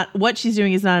 What she's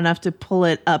doing is not enough to pull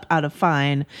it up out of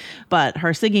fine, but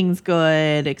her singing's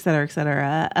good, et cetera, et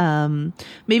cetera.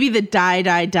 Maybe the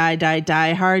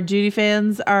die hard Judy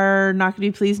fans are not going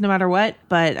to be pleased no matter what,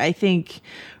 but I think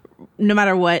no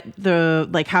matter what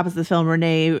happens to the film,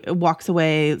 Renee walks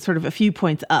away sort of a few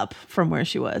points up from where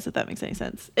she was, if that makes any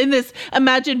sense, in this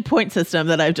imagined point system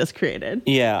that I've just created.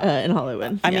 Yeah, in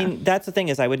Hollywood. I mean, that's the thing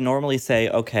is I would normally say,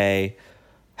 okay,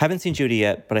 haven't seen Judy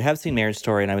yet, but I have seen Marriage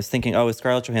Story, and I was thinking, is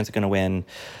Scarlett Johansson going to win?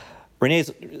 Renee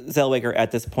Zellweger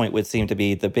at this point would seem to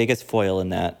be the biggest foil in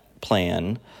that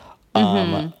plan.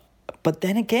 But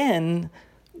then again,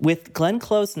 with Glenn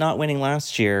Close not winning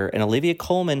last year and Olivia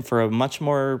Colman for a much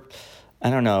more,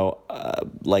 I don't know,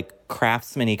 like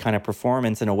craftsman-y kind of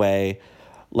performance in a way,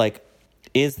 like,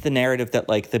 is the narrative that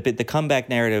like the comeback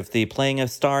narrative, the playing a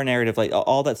star narrative, like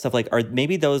all that stuff, like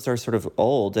maybe those are sort of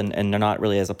old and they're not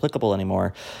really as applicable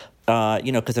anymore.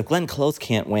 Because if Glenn Close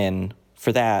can't win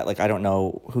for that, like I don't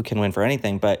know who can win for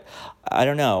anything, but I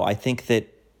don't know. I think that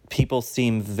people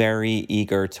seem very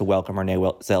eager to welcome Renee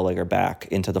Zellweger back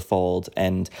into the fold,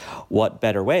 and what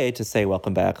better way to say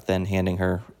welcome back than handing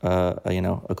her,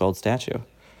 a gold statue?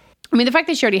 I mean, the fact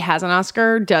that she already has an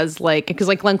Oscar does, because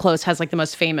Glenn Close has the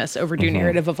most famous overdue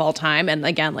narrative of all time, and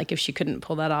again, if she couldn't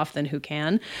pull that off, then who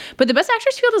can? But the Best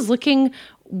Actress field is looking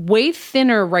way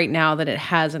thinner right now than it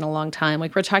has in a long time.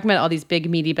 Like, we're talking about all these big,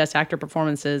 meaty Best Actor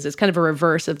performances. It's kind of a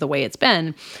reverse of the way it's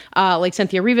been. Like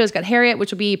Cynthia Erivo's got Harriet,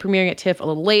 which will be premiering at TIFF a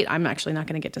little late. I'm actually not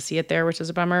going to get to see it there, which is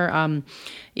a bummer.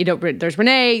 There's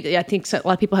Renee. I think a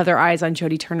lot of people have their eyes on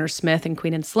Jodie Turner-Smith and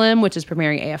Queen and Slim, which is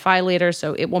premiering AFI later,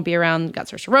 so it won't be around. Got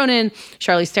Saoirse Ronan.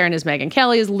 Charlize Theron as Megyn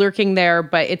Kelly is lurking there,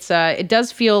 but it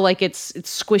does feel like it's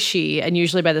squishy, and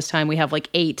usually by this time we have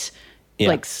 8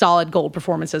 solid gold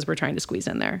performances we're trying to squeeze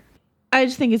in there. I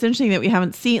just think it's interesting that we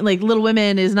haven't seen, Little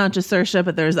Women is not just Saoirse,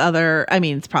 but there's other,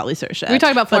 it's probably Saoirse. We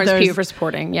talked about Florence Pugh for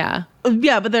supporting, yeah.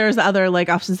 Yeah, but there's other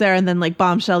options there, and then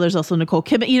Bombshell, there's also Nicole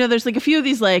Kidman. There's a few of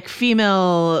these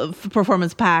female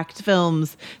performance-packed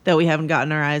films that we haven't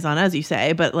gotten our eyes on, as you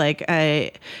say. But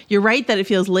you're right that it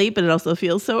feels late, but it also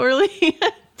feels so early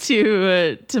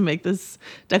to make this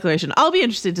declaration. I'll be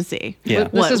interested to see. Yeah.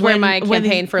 This is where my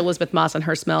campaign for Elizabeth Moss and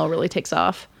Her Smell really takes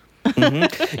off. It's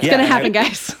going to happen,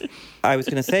 guys. I was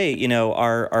going to say,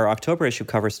 our October issue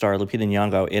cover star, Lupita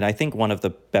Nyong'o, and I think one of the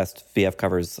best VF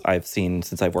covers I've seen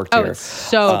since I've worked here. It's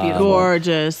so beautiful.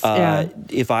 Gorgeous. Yeah.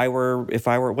 If I were,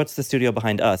 what's the studio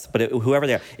behind us? But whoever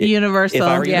they are. Universal. If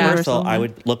I were Universal, Yeah. I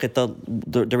would look at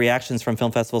the reactions from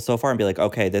film festivals so far and be like,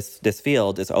 okay, this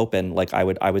field is open. I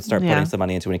would start putting some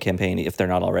money into a campaign if they're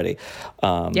not already.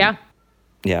 Yeah.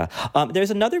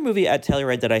 There's another movie at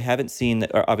Telluride that I haven't seen,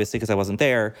 obviously because I wasn't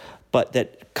there, but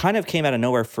that kind of came out of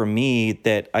nowhere for me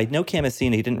that I know Cam has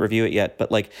seen. He didn't review it yet,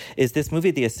 but is this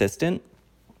movie The Assistant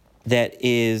that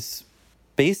is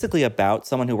basically about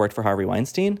someone who worked for Harvey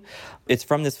Weinstein. It's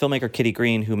from this filmmaker, Kitty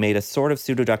Green, who made a sort of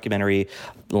pseudo-documentary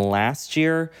last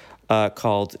year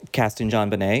called Casting John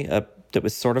Bonet, that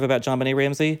was sort of about John Benet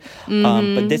Ramsey.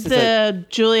 But this is the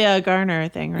Julia Garner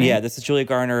thing, right? Yeah, this is Julia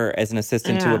Garner as an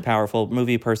assistant to a powerful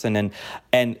movie person.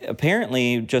 And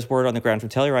apparently, just word on the ground from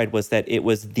Telluride was that it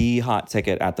was the hot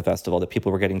ticket at the festival, that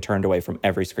people were getting turned away from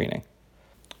every screening.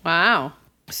 Wow.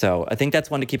 So I think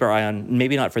that's one to keep our eye on,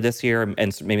 maybe not for this year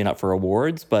and maybe not for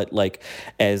awards, but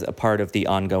as a part of the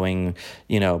ongoing,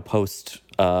 post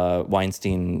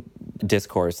Weinstein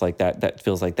discourse, that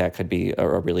feels like that could be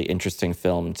a really interesting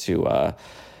film to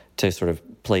sort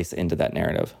of place into that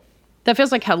narrative. That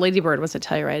feels like how Lady Bird was at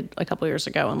Telluride a couple years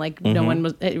ago, and no one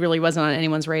was. It really wasn't on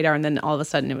anyone's radar, and then all of a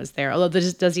sudden it was there. Although,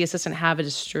 does the assistant have a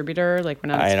distributor? We're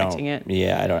not expecting it.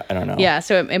 Yeah, I don't know. Yeah,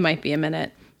 so it might be a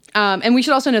minute. And we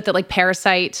should also note that like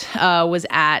Parasite was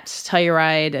at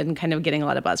Telluride and kind of getting a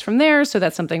lot of buzz from there. So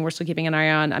that's something we're still keeping an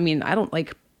eye on. I mean, I don't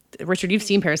like, Richard, you've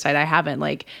seen Parasite. I haven't.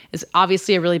 Like, it's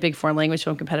obviously a really big foreign language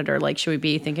film competitor. Like, should we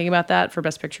be thinking about that for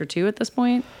Best Picture too at this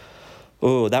point?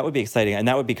 Oh, that would be exciting. And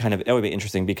that would be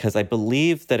interesting because I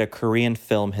believe that a Korean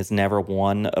film has never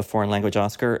won a foreign language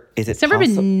Oscar. It's never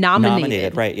been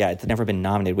nominated. Right. Yeah. It's never been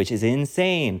nominated, which is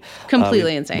insane.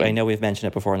 Completely insane. I know we've mentioned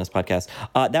it before on this podcast.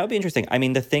 That would be interesting. I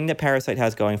mean, the thing that Parasite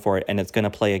has going for it, and it's going to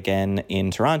play again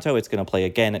in Toronto, it's going to play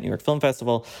again at New York Film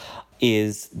Festival,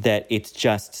 is that it's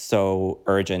just so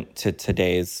urgent to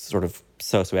today's sort of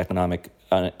socioeconomic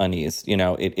unease. You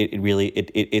know, it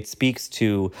really speaks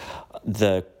to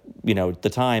the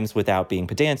times without being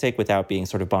pedantic, without being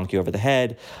sort of bonk you over the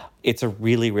head. It's a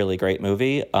really, really great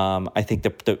movie. I think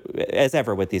as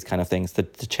ever with these kind of things, the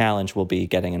challenge will be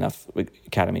getting enough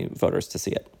Academy voters to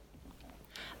see it.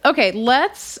 Okay,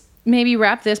 let's maybe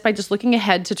wrap this by just looking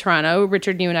ahead to Toronto.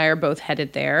 Richard, you and I are both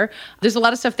headed there. There's a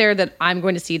lot of stuff there that I'm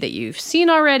going to see that you've seen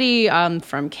already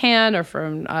from Cannes or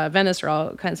from Venice or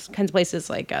all kinds of places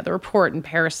like The Report and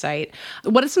Parasite.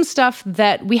 What is some stuff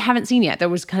that we haven't seen yet that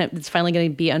was it's finally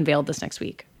going to be unveiled this next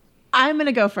week? I'm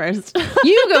gonna go first.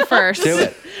 You go first. Do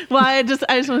it. Well, I just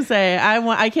want to say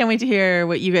I can't wait to hear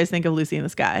what you guys think of Lucy in the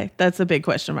Sky. That's a big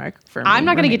question mark for me. I'm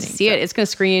not going to get to see it. It's going to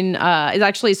screen. It's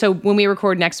actually, so when we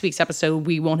record next week's episode,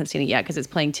 we won't have seen it yet because it's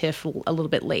playing TIFF a little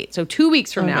bit late. So 2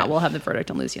 weeks from now, we'll have the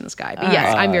verdict on Lucy in the Sky. But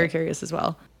yes, I'm very curious as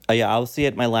well. Yeah, I'll see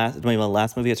it. My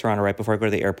last movie at Toronto right before I go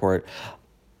to the airport.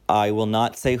 I will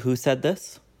not say who said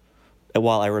this.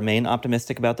 While I remain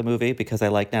optimistic about the movie because I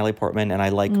like Natalie Portman and I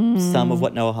like some of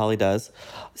what Noah Hawley does,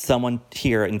 someone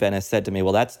here in Venice said to me,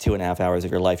 well, that's 2.5 hours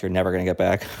of your life you're never going to get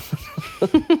back.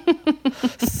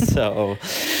 So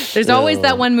there's always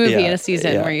that one movie in a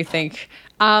season where you think,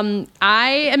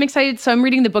 I am excited. So I'm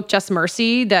reading the book Just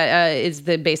Mercy that is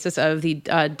the basis of the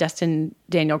Destin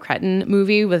Daniel Cretton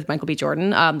movie with Michael B.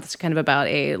 Jordan. It's kind of about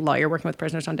a lawyer working with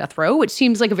prisoners on death row, which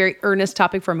seems like a very earnest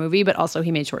topic for a movie, but also he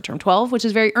made Short Term 12, which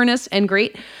is very earnest and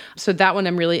great. So that one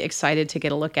I'm really excited to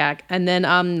get a look at. And then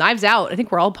Knives Out. I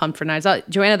think we're all pumped for Knives Out.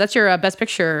 Joanna, that's your Best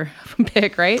Picture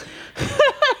pick, right?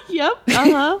 Yep.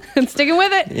 Uh-huh. Sticking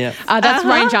with it. Yeah. That's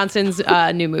Ryan Johnson's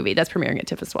new movie. That's premiering at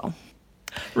TIFF as well.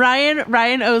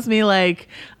 Ryan owes me like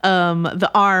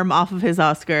the arm off of his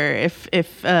Oscar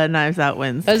if Knives Out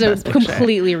wins. That was a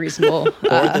completely reasonable or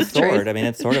the sword. trade. I mean,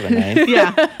 it's sort of a knife.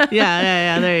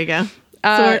 Yeah. There you go.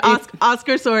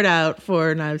 Oscar sword out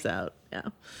for Knives Out. Yeah.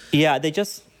 Yeah, they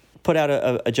just put out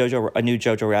a new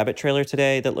Jojo Rabbit trailer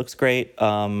today that looks great.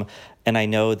 And I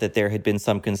know that there had been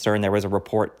some concern. There was a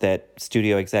report that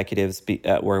studio executives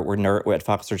were at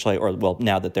Fox Searchlight,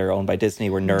 now that they're owned by Disney,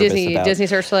 were nervous about Disney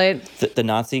Searchlight, the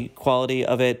Nazi quality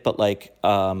of it. But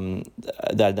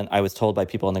then I was told by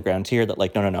people on the ground here that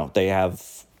no, they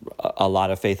have a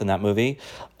lot of faith in that movie.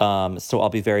 So I'll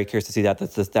be very curious to see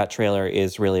that trailer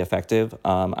is really effective.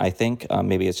 I think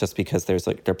maybe it's just because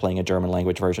they're playing a German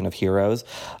language version of Heroes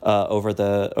over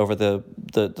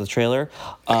the trailer.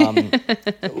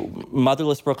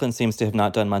 Motherless Brooklyn seems to have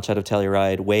not done much out of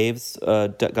Telluride. Waves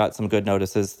got some good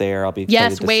notices there. I'll be excited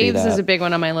to see that. Waves is a big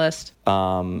one on my list.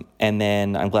 And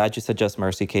then I'm glad you said Just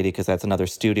Mercy, Katie, because that's another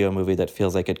studio movie that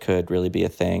feels like it could really be a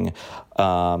thing.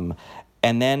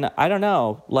 And then I don't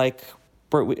know,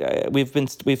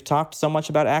 we've talked so much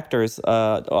about actors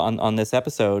on this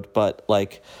episode, but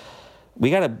we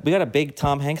got a big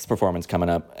Tom Hanks performance coming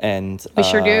up, and we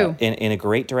sure do in a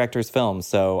great director's film.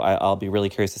 So I'll be really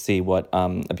curious to see what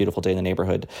A Beautiful Day in the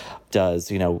Neighborhood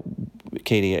does.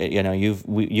 Katie,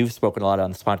 you've spoken a lot on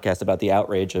this podcast about the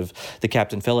outrage of the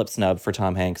Captain Phillips snub for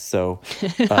Tom Hanks. So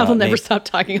I will never stop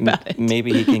talking about it.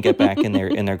 Maybe he can get back in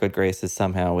their good graces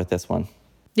somehow with this one.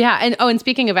 Yeah, and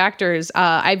speaking of actors,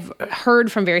 I've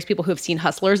heard from various people who have seen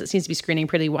Hustlers. It seems to be screening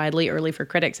pretty widely early for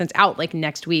critics, and it's out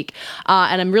next week.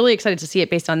 And I'm really excited to see it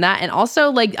based on that. And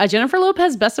also, Jennifer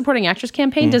Lopez Best Supporting Actress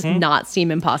campaign does not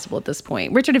seem impossible at this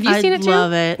point. Richard, have you seen it too? I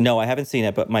love it. No, I haven't seen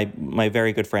it, but my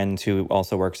very good friend who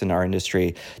also works in our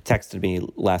industry texted me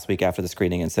last week after the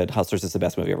screening and said, Hustlers is the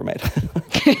best movie ever made.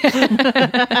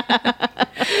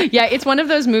 Yeah, it's one of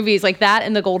those movies like that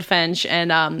and The Goldfinch,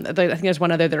 and I think there's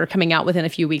one other that are coming out within a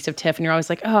few weeks of TIFF, and you're always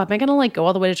like, oh, am I going to go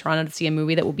all the way to Toronto to see a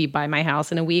movie that will be by my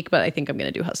house in a week? But I think I'm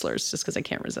going to do Hustlers just because I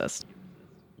can't resist.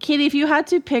 Katie, if you had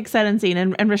to pick set and scene,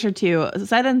 and Richard too,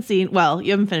 set and scene, well,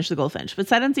 you haven't finished The Goldfinch, but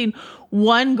set and scene,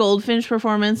 one Goldfinch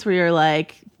performance where you're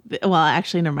like, Well,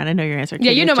 actually, never mind. I know your answer.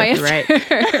 Yeah, you know my answer. Right.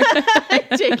 I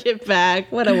take it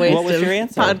back. What a waste was of your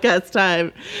answer? podcast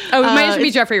time. Oh, it might have to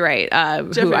be Jeffrey Wright,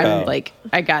 who Jeffrey I'm Wright.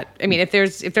 I mean, if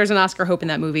there's an Oscar hope in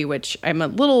that movie, which I'm a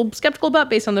little skeptical about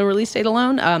based on the release date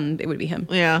alone, it would be him.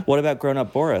 Yeah. What about Grown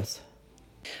Up Boris?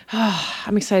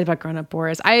 I'm excited about Grown Up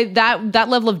Boris. That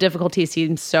level of difficulty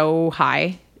seems so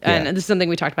high. And this is something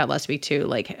we talked about last week too.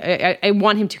 Like I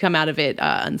want him to come out of it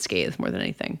unscathed more than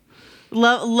anything.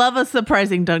 Love a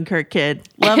surprising Dunkirk kid.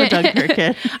 Love a Dunkirk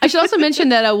kid. I should also mention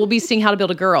that we'll be seeing How to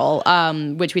Build a Girl,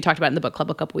 which we talked about in the book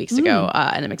club a couple weeks ago,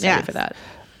 and I'm excited for that.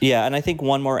 Yeah, and I think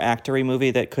one more actory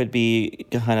movie that could be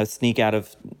kind of sneak out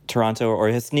of Toronto or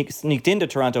has sneaked into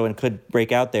Toronto and could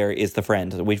break out there is The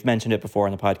Friend. We've mentioned it before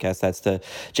on the podcast. That's the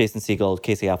Jason Segel,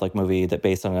 Casey Affleck movie that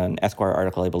based on an Esquire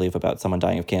article, I believe, about someone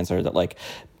dying of cancer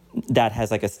that has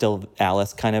like a Still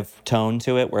Alice kind of tone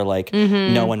to it where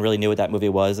no one really knew what that movie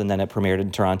was, and then it premiered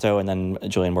in Toronto, and then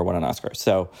Julianne Moore won an Oscar.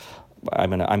 So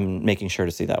I'm making sure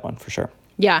to see that one for sure.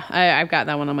 Yeah, I've got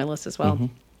that one on my list as well.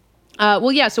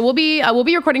 So we'll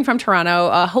be recording from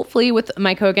Toronto, hopefully with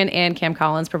Mike Hogan and Cam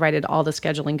Collins, provided all the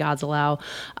scheduling gods allow,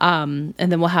 and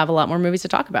then we'll have a lot more movies to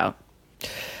talk about.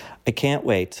 I can't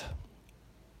wait.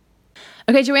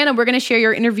 Okay, Joanna, we're going to share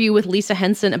your interview with Lisa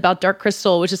Henson about Dark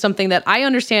Crystal, which is something that I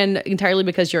understand entirely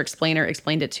because your explainer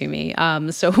explained it to me.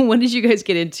 So what did you guys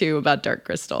get into about Dark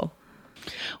Crystal?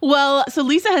 Well, so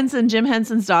Lisa Henson, Jim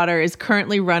Henson's daughter, is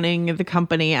currently running the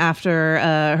company after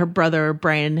her brother,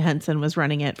 Brian Henson, was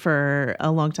running it for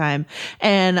a long time.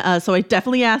 And so I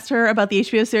definitely asked her about the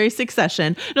HBO series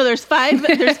Succession. No, there's five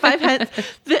I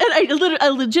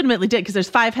legitimately did, because there's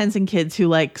 5 Henson kids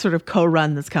who sort of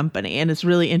co-run this company. And it's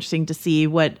really interesting to see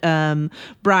what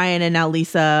Brian and now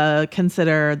Lisa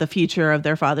consider the future of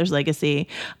their father's legacy.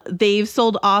 They've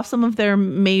sold off some of their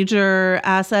major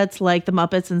assets like the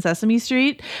Muppets and Sesame Street.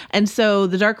 And so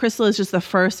The Dark Crystal is just the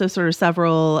first of sort of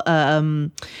several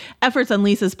efforts on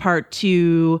Lisa's part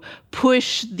to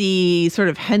push the sort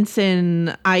of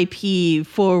Henson IP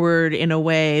forward in a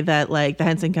way that the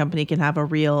Henson Company can have a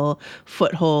real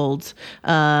foothold,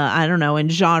 in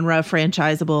genre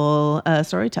franchisable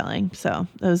storytelling. So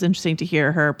that was interesting to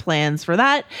hear her plans for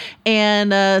that,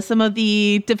 and some of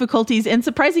the difficulties and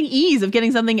surprising ease of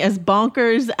getting something as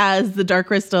bonkers as The Dark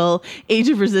Crystal Age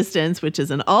of Resistance, which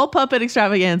is an all puppet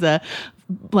extravaganza,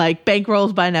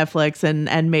 bankrolled by Netflix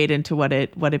and made into what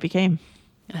it became.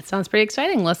 That sounds pretty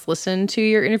exciting. Let's listen to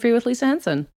your interview with Lisa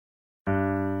Henson.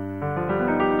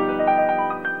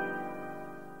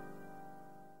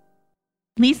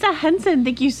 Lisa Henson,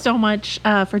 thank you so much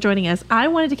for joining us. I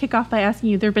wanted to kick off by asking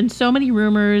you, there have been so many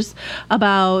rumors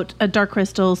about a Dark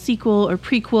Crystal sequel or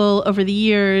prequel over the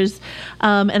years,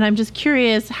 and I'm just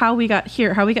curious how we got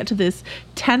here, how we got to this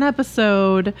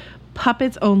 10-episode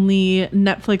puppets-only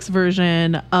Netflix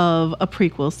version of a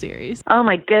prequel series. Oh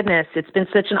my goodness, it's been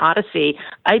such an odyssey.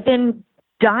 I've been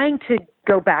dying to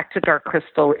go back to Dark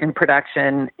Crystal in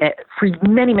production for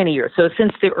many, many years. So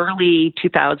since the early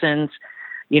 2000s,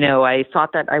 I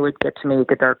thought that I would get to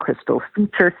make a Dark Crystal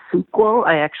feature sequel.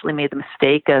 I actually made the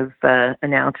mistake of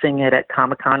announcing it at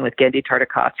Comic-Con with Genndy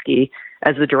Tartakovsky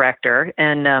as the director.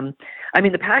 And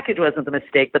the package wasn't the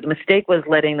mistake, but the mistake was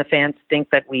letting the fans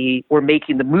think that we were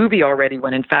making the movie already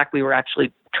when in fact we were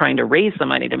actually trying to raise the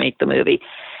money to make the movie.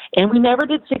 And we never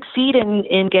did succeed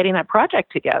in getting that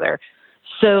project together.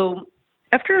 So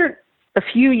after a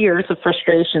few years of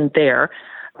frustration there,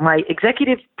 my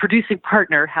executive producing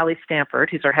partner, Hallie Stanford,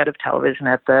 who's our head of television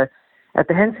at the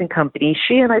Henson Company,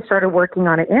 she and I started working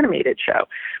on an animated show,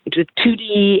 which is a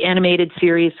 2D animated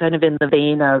series kind of in the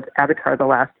vein of Avatar: The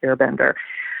Last Airbender.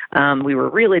 We were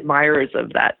real admirers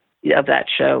of that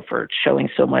show for showing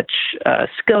so much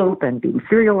scope and being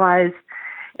serialized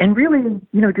and really,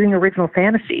 doing original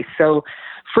fantasy. So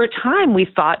for a time we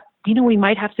thought, we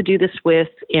might have to do this with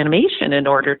animation in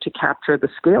order to capture the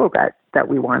scale that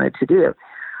we wanted to do.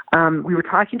 We were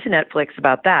talking to Netflix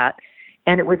about that,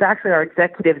 and it was actually our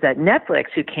executives at Netflix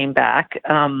who came back,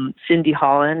 Cindy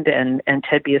Holland and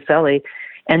Ted Biaselli,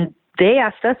 and they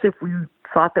asked us if we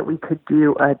thought that we could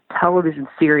do a television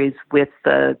series with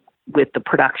the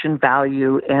production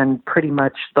value and pretty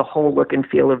much the whole look and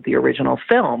feel of the original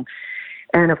film.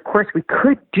 And of course we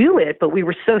could do it, but we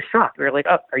were so shocked. We were like,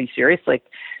 oh, are you serious?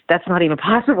 That's not even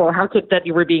possible. How could that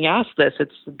you were being asked this?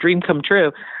 It's a dream come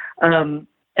true.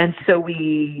 And so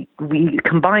we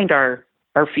combined our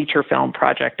feature film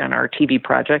project and our TV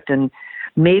project and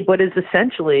made what is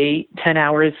essentially 10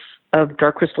 hours of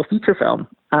Dark Crystal feature film.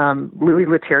 Louis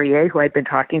Leterrier, who I'd been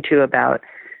talking to about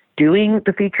doing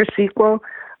the feature sequel,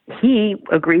 he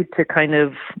agreed to kind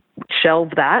of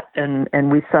shelved that,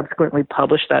 and we subsequently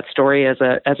published that story as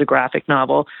a graphic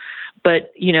novel.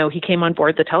 But, he came on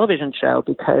board the television show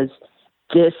because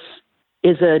this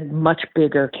is a much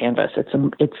bigger canvas.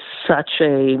 It's such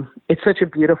a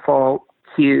beautiful,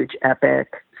 huge,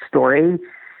 epic story.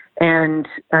 And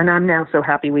I'm now so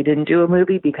happy we didn't do a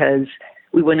movie because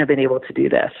we wouldn't have been able to do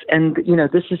this. And,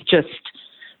 this is just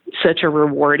such a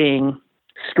rewarding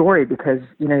story because,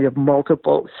 you have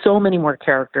so many more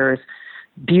characters,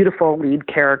 beautiful lead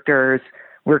characters.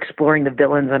 We're exploring the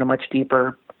villains on a much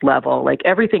deeper level. Like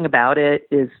everything about it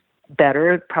is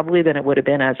better probably than it would have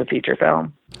been as a feature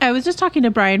film. I was just talking to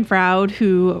Brian Froud,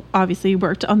 who obviously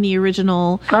worked on the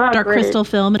original Dark Crystal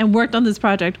film and worked on this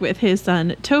project with his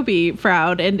son, Toby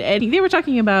Froud. And they were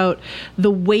talking about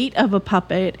the weight of a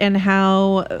puppet and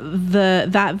how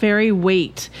that very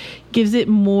weight gives it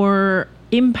more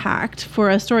impact for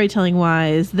us storytelling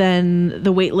wise than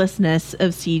the weightlessness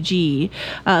of CG.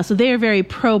 So they are very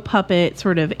pro puppet,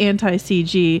 sort of anti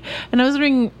CG. And I was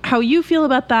wondering how you feel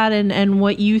about that and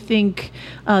what you think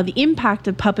the impact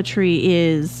of puppetry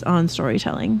is on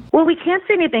storytelling. Well, we can't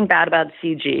say anything bad about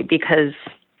CG because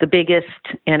the biggest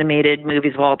animated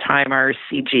movies of all time are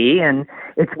CG, and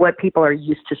it's what people are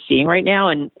used to seeing right now.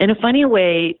 And in a funny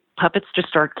way, puppets just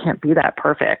can't be that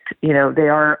perfect. They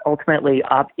are ultimately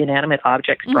inanimate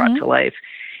objects brought to life.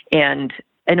 And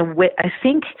in a way, I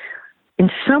think in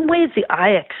some ways the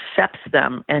eye accepts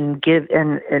them and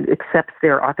accepts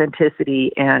their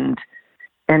authenticity and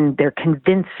they're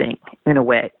convincing in a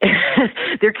way.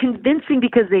 They're convincing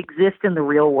because they exist in the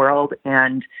real world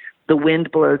and the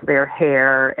wind blows their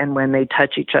hair, and when they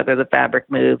touch each other, the fabric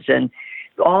moves. And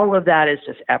all of that is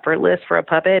just effortless for a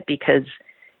puppet because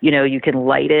you can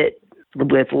light it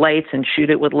with lights and shoot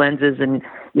it with lenses. And,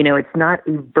 it's not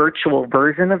a virtual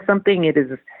version of something.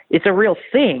 It's a real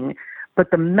thing.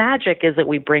 But the magic is that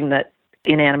we bring that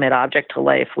inanimate object to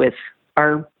life with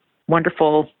our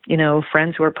wonderful,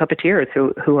 friends who are puppeteers,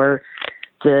 who are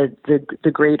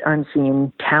the great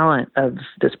unseen talent of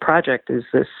this project is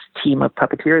this team of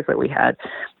puppeteers that we had,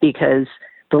 because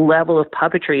the level of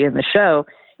puppetry in the show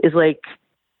is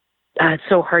it's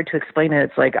so hard to explain it.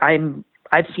 It's like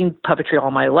I've seen puppetry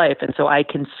all my life, and so I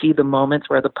can see the moments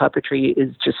where the puppetry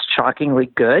is just shockingly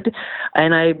good.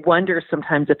 And I wonder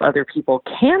sometimes if other people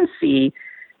can see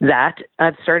that.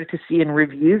 I've started to see in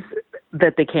reviews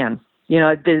that they can.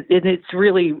 It's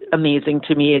really amazing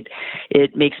to me.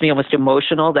 It makes me almost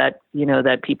emotional that,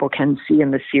 that people can see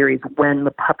in the series when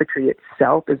the puppetry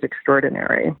itself is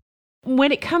extraordinary.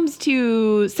 When it comes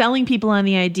to selling people on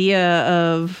the idea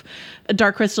of a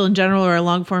Dark Crystal in general or a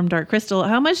long-form Dark Crystal,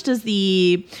 how much does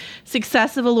the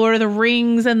success of A Lord of the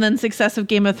Rings and then success of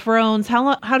Game of Thrones,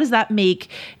 how does that make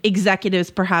executives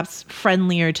perhaps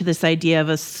friendlier to this idea of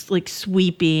a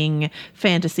sweeping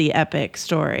fantasy epic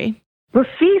story? We'll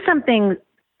see something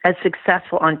as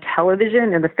successful on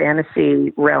television in the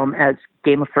fantasy realm as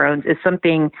Game of Thrones is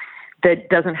something that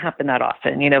doesn't happen that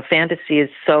often. Fantasy is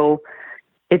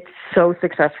it's so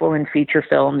successful in feature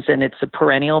films and it's a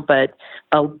perennial, but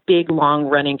a big,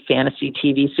 long-running fantasy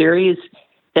TV series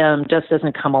just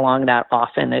doesn't come along that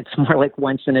often. It's more like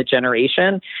once in a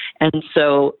generation. And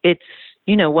so it's,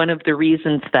 one of the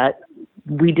reasons that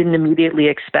we didn't immediately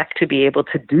expect to be able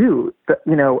to do,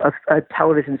 a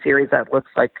television series that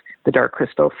looks like the Dark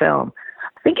Crystal film.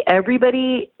 I think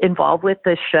everybody involved with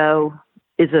this show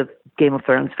is a Game of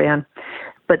Thrones fan.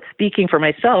 But speaking for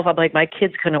myself, I'm like, my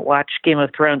kids couldn't watch Game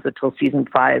of Thrones until season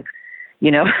 5.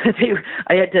 I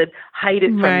had to hide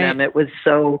it from them. It was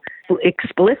so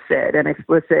explicit,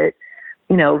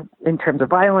 in terms of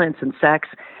violence and sex.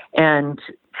 And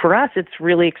for us, it's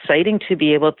really exciting to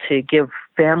be able to give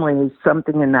families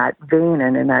something in that vein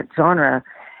and in that genre,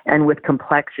 and with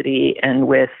complexity and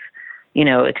with,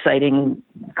 exciting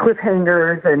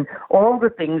cliffhangers and all the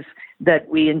things that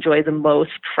we enjoy the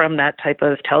most from that type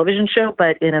of television show,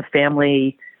 but in a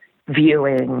family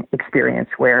viewing experience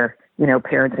where,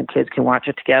 parents and kids can watch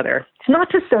it together. It's not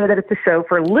to say that it's a show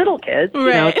for little kids.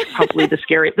 Right. It's probably the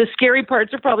scary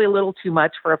parts are probably a little too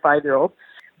much for a 5-year-old.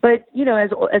 But,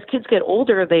 as kids get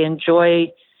older, they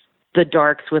enjoy the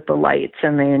darks with the lights,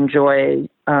 and they enjoy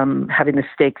having the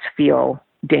stakes feel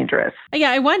dangerous. Yeah,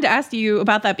 I wanted to ask you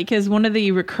about that because one of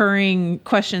the recurring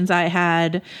questions I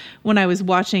had when I was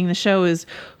watching the show is,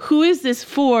 who is this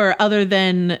for other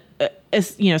than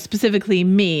specifically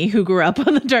me who grew up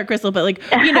on the Dark Crystal, but like,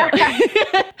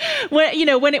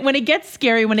 when it gets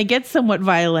scary, when it gets somewhat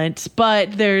violent,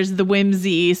 but there's the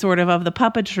whimsy sort of the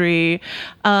puppetry,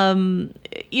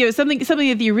 something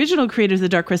that the original creators of the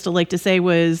Dark Crystal like to say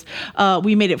was,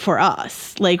 we made it for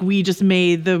us. Like, we just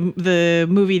made the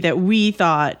movie that we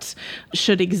thought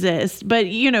should exist. But,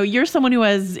 you're someone who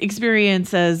has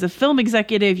experience as a film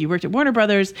executive. You worked at Warner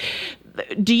Brothers.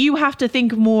 Do you have to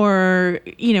think more,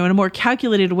 in a more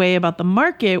calculated way about the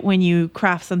market when you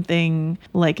craft something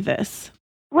like this?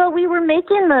 Well, we were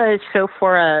making the show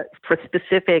for a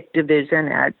specific division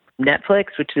at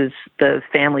Netflix, which is the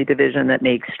family division that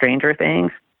makes Stranger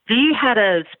Things. They had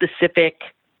a specific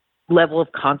level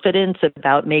of confidence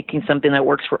about making something that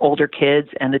works for older kids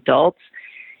and adults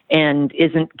and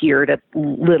isn't geared at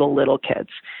little kids.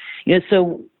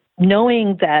 So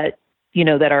knowing that,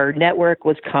 that our network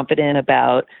was confident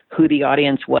about who the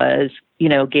audience was,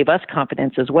 gave us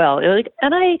confidence as well.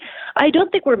 And I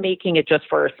don't think we're making it just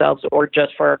for ourselves or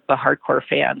just for the hardcore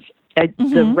fans.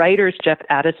 The writers, Jeff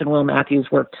Addis and Will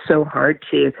Matthews, worked so hard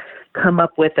to come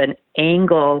up with an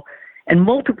angle and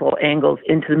multiple angles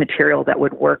into the material that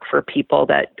would work for people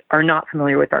that are not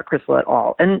familiar with Dark Crystal at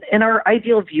all. And our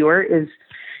ideal viewer is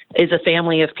a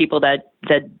family of people that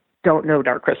don't know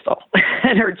Dark Crystal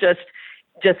and are just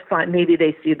fine. Maybe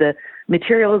they see the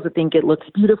materials and think it looks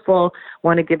beautiful,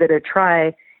 want to give it a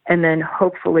try, and then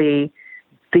hopefully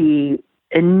the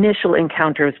initial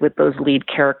encounters with those lead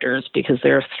characters, because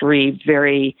there are 3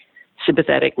 very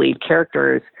sympathetic lead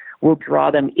characters, will draw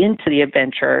them into the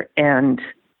adventure and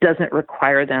doesn't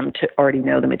require them to already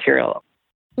know the material.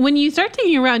 When you start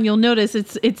digging around, you'll notice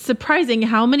it's surprising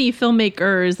how many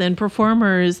filmmakers and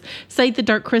performers cite The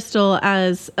Dark Crystal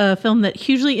as a film that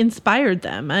hugely inspired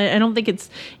them. I don't think it's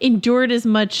endured as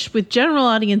much with general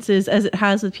audiences as it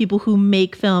has with people who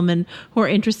make film and who are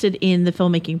interested in the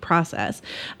filmmaking process.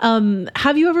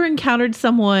 Have you ever encountered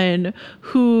someone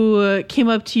who came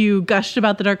up to you, gushed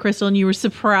about The Dark Crystal, and you were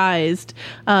surprised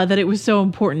that it was so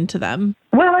important to them?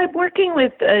 Well, I'm working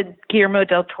with Guillermo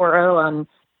del Toro on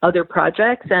other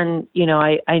projects, and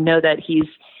I know that he's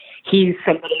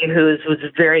somebody who was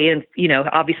very,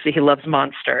 obviously he loves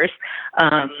monsters,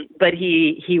 but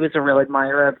he was a real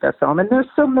admirer of the film. And there's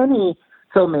so many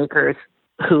filmmakers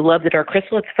who love The Dark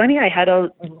Crystal. It's funny, I had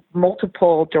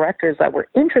multiple directors that were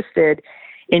interested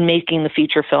in making the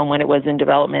feature film when it was in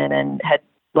development, and had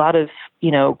a lot of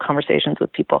conversations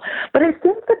with people. But I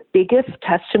think the biggest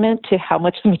testament to how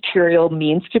much the material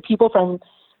means to people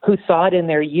who saw it in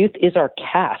their youth is our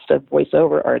cast of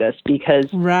voiceover artists,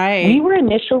 because we were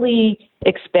initially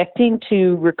expecting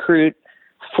to recruit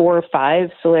 4 or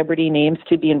 5 celebrity names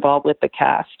to be involved with the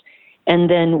cast. And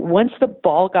then once the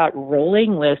ball got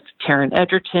rolling with Taron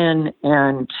Egerton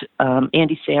and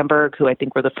Andy Samberg, who I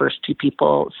think were the first 2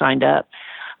 people signed up,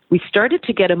 we started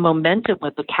to get a momentum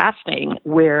with the casting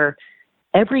where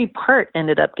every part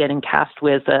ended up getting cast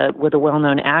with a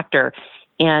well-known actor.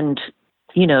 And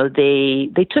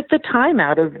they took the time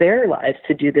out of their lives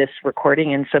to do this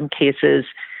recording. In some cases,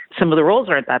 some of the roles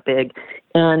aren't that big.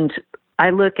 And I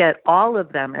look at all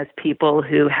of them as people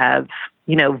who have,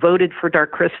 voted for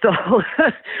Dark Crystal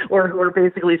or who are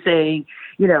basically saying,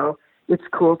 it's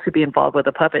cool to be involved with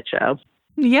a puppet show.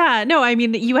 Yeah, no, I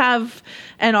mean, you have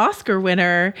an Oscar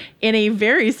winner in a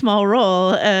very small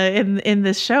role in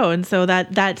this show. And so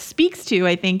that speaks to,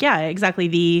 I think,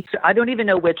 exactly I don't even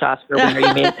know which Oscar winner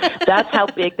you mean. That's how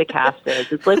big the cast is.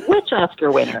 It's like, which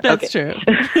Oscar winner? That's true.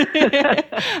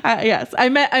 Yes, I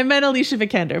meant Alicia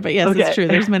Vikander, but yes, it's true.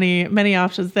 There's many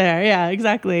options there. Yeah,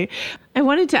 exactly. I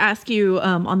wanted to ask you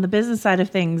on the business side of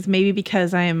things, maybe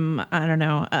because I'm,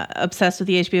 obsessed with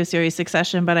the HBO series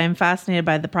Succession, but I'm fascinated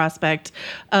by the prospect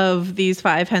of these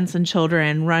 5 Henson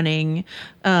children running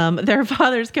their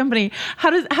father's company. How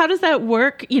does that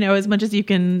work? As much as you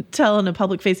can tell in a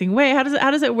public-facing way, how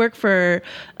does it work for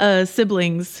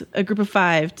siblings, a group of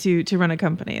 5, to run a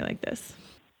company like this?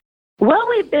 Well,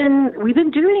 we've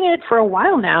been doing it for a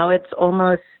while now. It's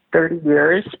almost 30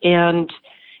 years, and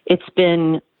it's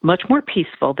been much more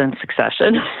peaceful than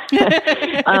Succession.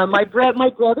 My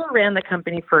brother ran the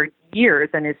company for years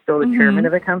and is still the chairman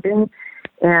of the company.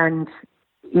 And,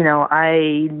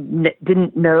 I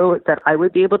didn't know that I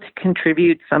would be able to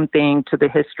contribute something to the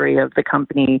history of the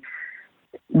company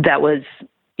that was,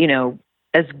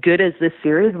 as good as this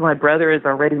series. My brother has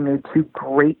already made 2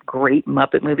 great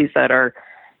Muppet movies that are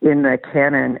in the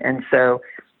canon. And so,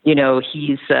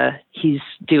 he's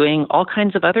doing all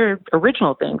kinds of other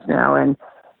original things now. And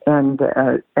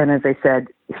as I said,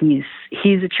 he's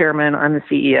the chairman. I'm the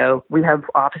CEO. We have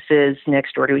offices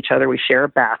next door to each other. We share a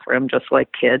bathroom, just like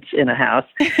kids in a house.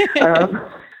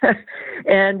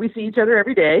 and we see each other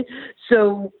every day.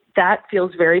 So that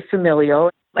feels very familial.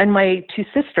 And my two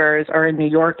sisters are in New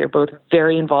York. They're both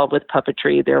very involved with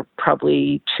puppetry. They're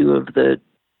probably two of the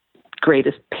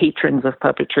greatest patrons of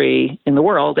puppetry in the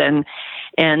world. And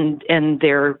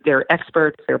they're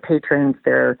experts, they're patrons,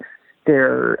 they're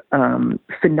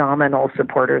phenomenal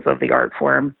supporters of the art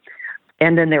form.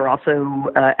 And then they're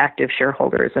also active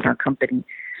shareholders in our company.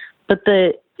 But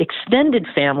the extended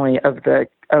family of the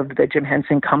Jim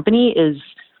Henson Company is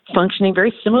functioning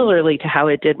very similarly to how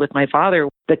it did with my father.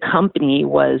 The company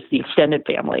was the extended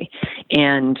family,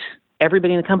 and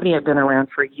everybody in the company had been around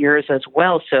for years as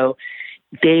well. So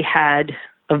they had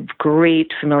a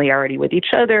great familiarity with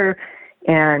each other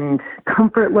and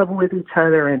comfort level with each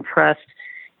other and trust.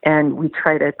 And we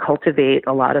try to cultivate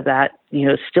a lot of that,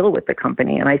 still with the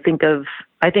company. And I think of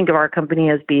our company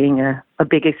as being a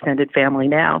big extended family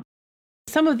now.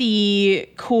 Some of the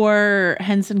core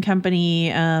Henson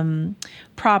Company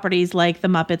properties like The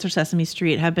Muppets or Sesame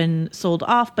Street have been sold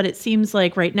off, but it seems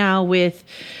like right now with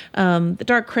The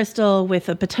Dark Crystal, with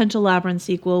a potential Labyrinth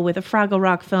sequel, with a Fraggle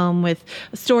Rock film, with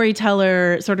a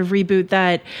Storyteller sort of reboot,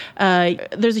 that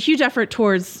there's a huge effort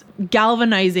towards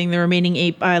galvanizing the remaining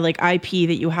IP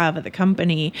that you have at the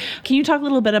company. Can you talk a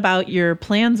little bit about your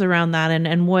plans around that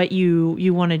and what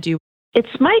you want to do?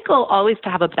 It's my goal always to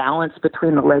have a balance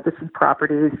between the legacy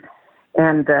properties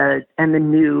and the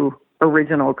new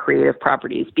original creative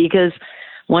properties, because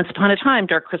once upon a time,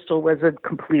 Dark Crystal was a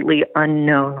completely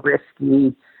unknown,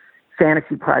 risky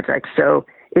fantasy project. So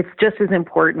it's just as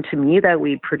important to me that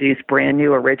we produce brand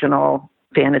new original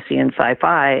fantasy and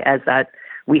sci-fi as that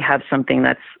we have something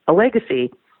that's a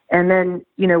legacy. And then,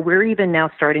 we're even now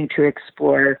starting to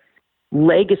explore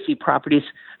legacy properties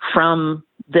from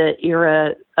the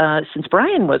era since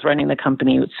Brian was running the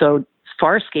company. So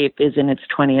Farscape is in its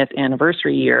 20th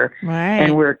anniversary year, right?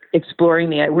 And we're exploring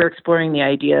the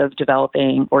idea of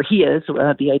developing, or he is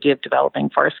the idea of developing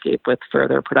Farscape with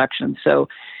further production. So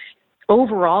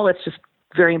overall, it's just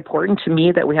very important to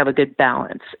me that we have a good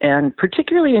balance, and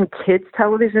particularly in kids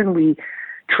television, we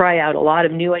try out a lot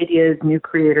of new ideas, new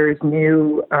creators,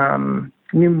 new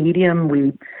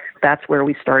medium. That's where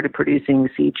we started producing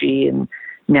CG, and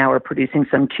now we're producing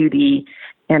some 2D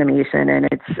animation. And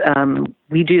it's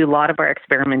we do a lot of our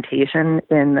experimentation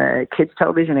in the kids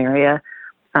television area,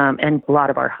 and a lot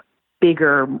of our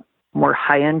bigger, more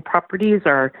high-end properties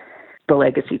are the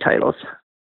legacy titles.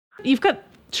 You've got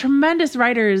tremendous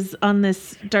writers on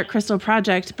this Dark Crystal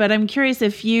project, but I'm curious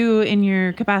if you, in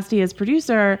your capacity as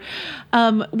producer,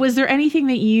 was there anything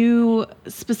that you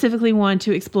specifically wanted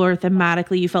to explore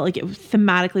thematically? You felt like it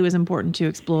thematically was important to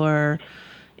explore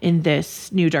in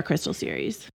this new Dark Crystal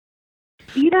series?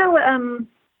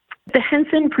 The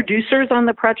Henson producers on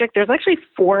the project, there's actually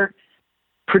 4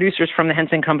 producers from the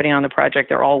Henson Company on the project.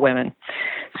 They're all women.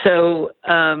 So,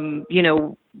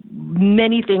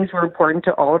 many things were important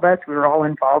to all of us. We were all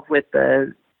involved with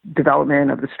the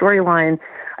development of the storyline.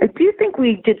 I do think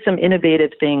we did some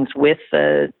innovative things with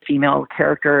the female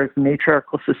characters,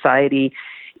 matriarchal society,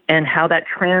 and how that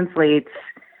translates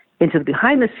into the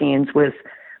behind the scenes with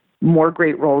more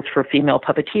great roles for female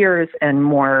puppeteers and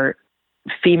more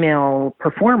female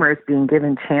performers being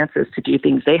given chances to do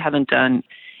things they haven't done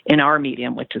in our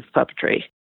medium, which is puppetry.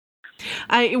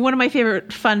 One of my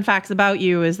favorite fun facts about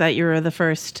you is that you were the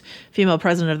first female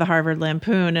president of the Harvard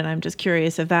Lampoon, and I'm just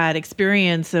curious if that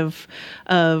experience of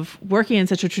working in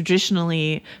such a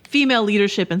traditionally female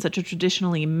leadership in such a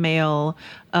traditionally male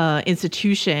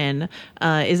institution,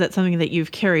 is that something that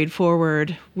you've carried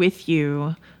forward with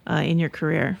you in your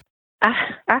career?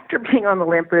 After being on the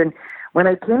Lampoon, when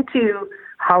I came to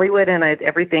Hollywood and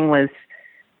everything was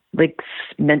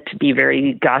meant to be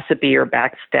very gossipy or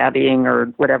backstabbing or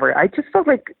whatever, I just felt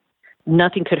like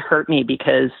nothing could hurt me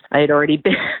because I had already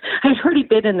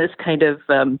been in this kind of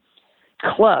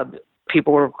club.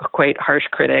 People were quite harsh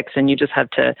critics, and you just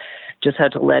had to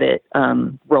let it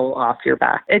roll off your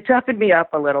back. It toughened me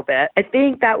up a little bit. I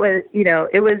think that was,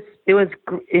 it was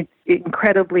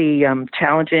incredibly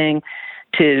challenging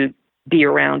to be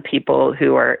around people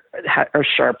who are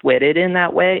sharp-witted in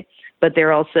that way, but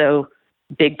they're also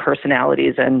big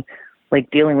personalities, and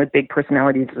dealing with big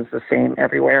personalities is the same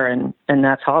everywhere, and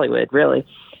that's Hollywood, really.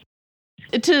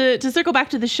 To circle back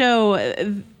to the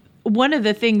show, one of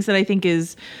the things that I think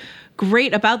is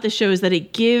great about the show is that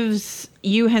it gives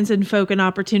you Henson folk an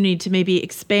opportunity to maybe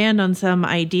expand on some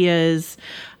ideas.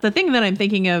 The thing that I'm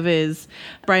thinking of is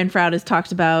Brian Froud has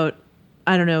talked about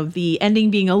I don't know, the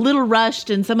ending being a little rushed,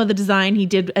 and some of the design he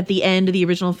did at the end of the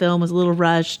original film was a little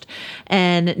rushed.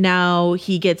 And now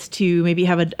he gets to maybe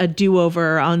have a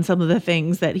do-over on some of the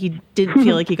things that he didn't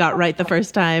feel like he got right the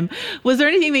first time. Was there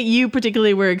anything that you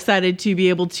particularly were excited to be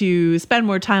able to spend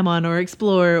more time on or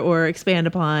explore or expand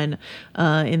upon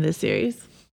in this series?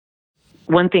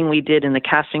 One thing we did in the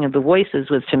casting of the voices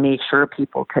was to make sure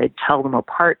people could tell them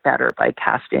apart better by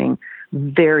casting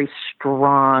very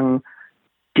strong,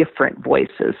 different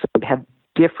voices. So we have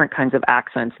different kinds of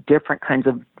accents, different kinds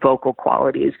of vocal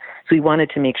qualities. So we wanted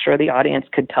to make sure the audience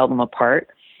could tell them apart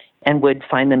and would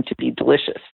find them to be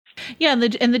delicious. Yeah,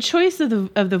 and the choice of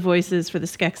the voices for the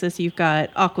Skeksis, you've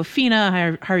got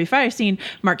Awkwafina, Harvey Fierstein,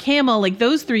 Mark Hamill. Like,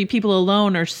 those three people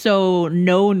alone are so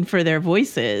known for their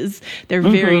voices. They're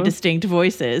very distinct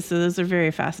voices. So those are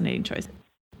very fascinating choices.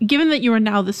 Given that you are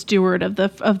now the steward of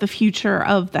the future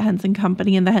of the Henson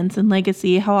Company and the Henson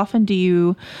legacy, how often do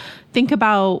you think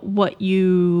about what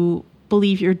you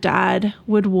believe your dad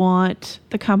would want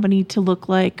the company to look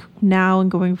like now and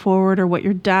going forward, or what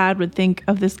your dad would think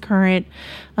of this current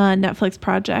Netflix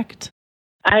project?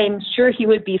 I'm sure he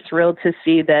would be thrilled to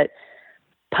see that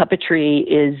puppetry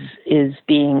is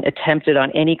being attempted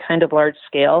on any kind of large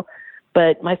scale.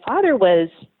 But my father was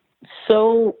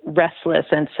so restless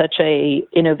and such a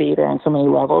innovator on so many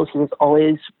levels. He was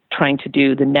always trying to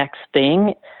do the next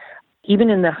thing.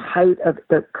 Even in the height of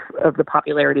the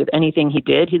popularity of anything he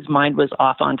did, his mind was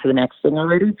off onto the next thing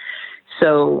already.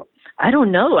 So I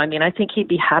don't know. I mean, I think he'd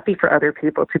be happy for other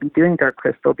people to be doing Dark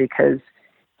Crystal because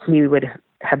he would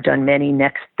have done many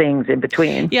next things in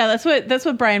between. Yeah, that's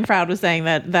what Brian Froud was saying,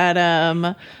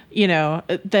 that you know,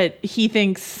 that he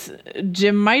thinks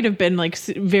Jim might have been like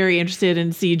very interested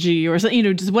in CG or, you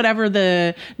know, just whatever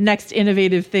the next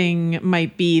innovative thing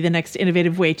might be, the next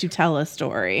innovative way to tell a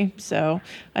story. So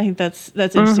I think that's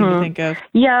interesting to think of.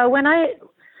 Yeah, when I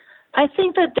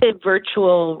think that the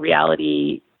virtual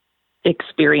reality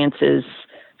experiences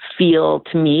feel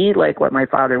to me like what my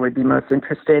father would be most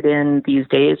interested in these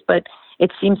days, but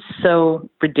it seems so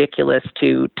ridiculous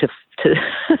to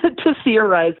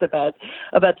theorize about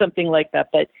something like that.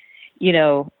 But, you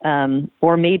know,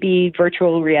 or maybe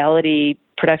virtual reality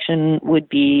production would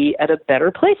be at a better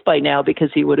place by now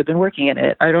because he would have been working in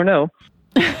it. I don't know.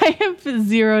 I have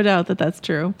zero doubt that that's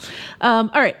true. All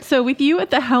right. So with you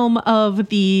at the helm of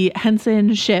the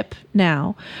Henson ship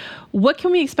now, what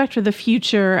can we expect for the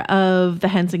future of the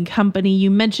Henson Company? You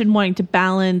mentioned wanting to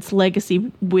balance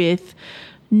legacy with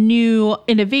new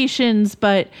innovations,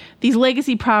 but these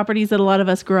legacy properties that a lot of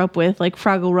us grew up with, like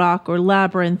Fraggle Rock or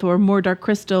Labyrinth or more Dark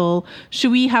Crystal,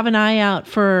 should we have an eye out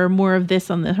for more of this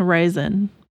on the horizon?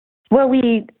 Well,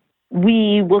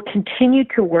 we will continue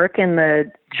to work in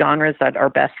the genres that are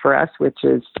best for us, which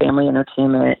is family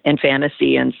entertainment and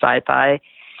fantasy and sci-fi.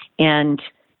 And,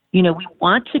 you know, we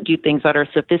want to do things that are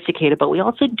sophisticated, but we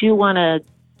also do want to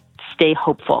stay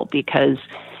hopeful because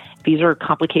these are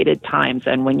complicated times.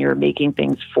 And when you're making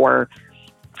things for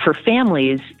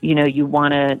families, you know, you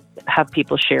want to have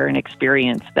people share an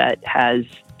experience that has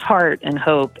heart and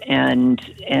hope and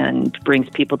brings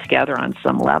people together on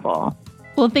some level.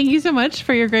 Well, thank you so much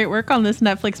for your great work on this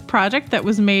Netflix project that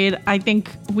was made, I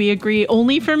think we agree,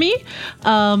 only for me.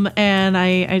 And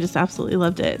I just absolutely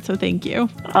loved it. So thank you.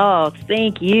 Oh,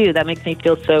 thank you. That makes me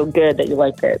feel so good that you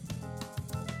liked it.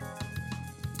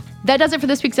 That does it for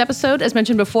this week's episode. As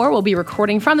mentioned before, we'll be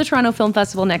recording from the Toronto Film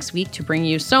Festival next week to bring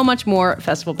you so much more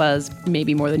festival buzz,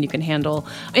 maybe more than you can handle.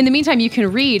 In the meantime, you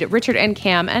can read Richard and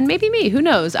Cam, and maybe me, who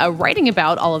knows, writing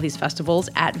about all of these festivals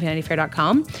at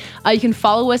vanityfair.com. You can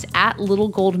follow us at Little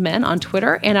Gold Men on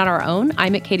Twitter and on our own.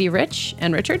 I'm at Katie Rich.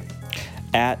 And Richard?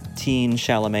 At Teen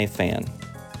Chalamet Fan.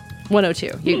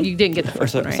 102. You didn't get the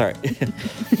first one right. Sorry.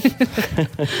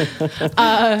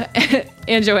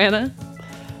 And Joanna?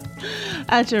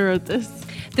 I wrote this.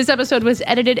 This episode was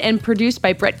edited and produced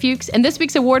by Brett Fuchs, and this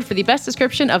week's award for the best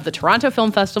description of the Toronto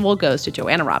Film Festival goes to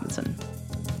Joanna Robinson.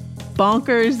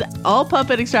 Bonkers, all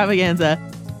puppet extravaganza.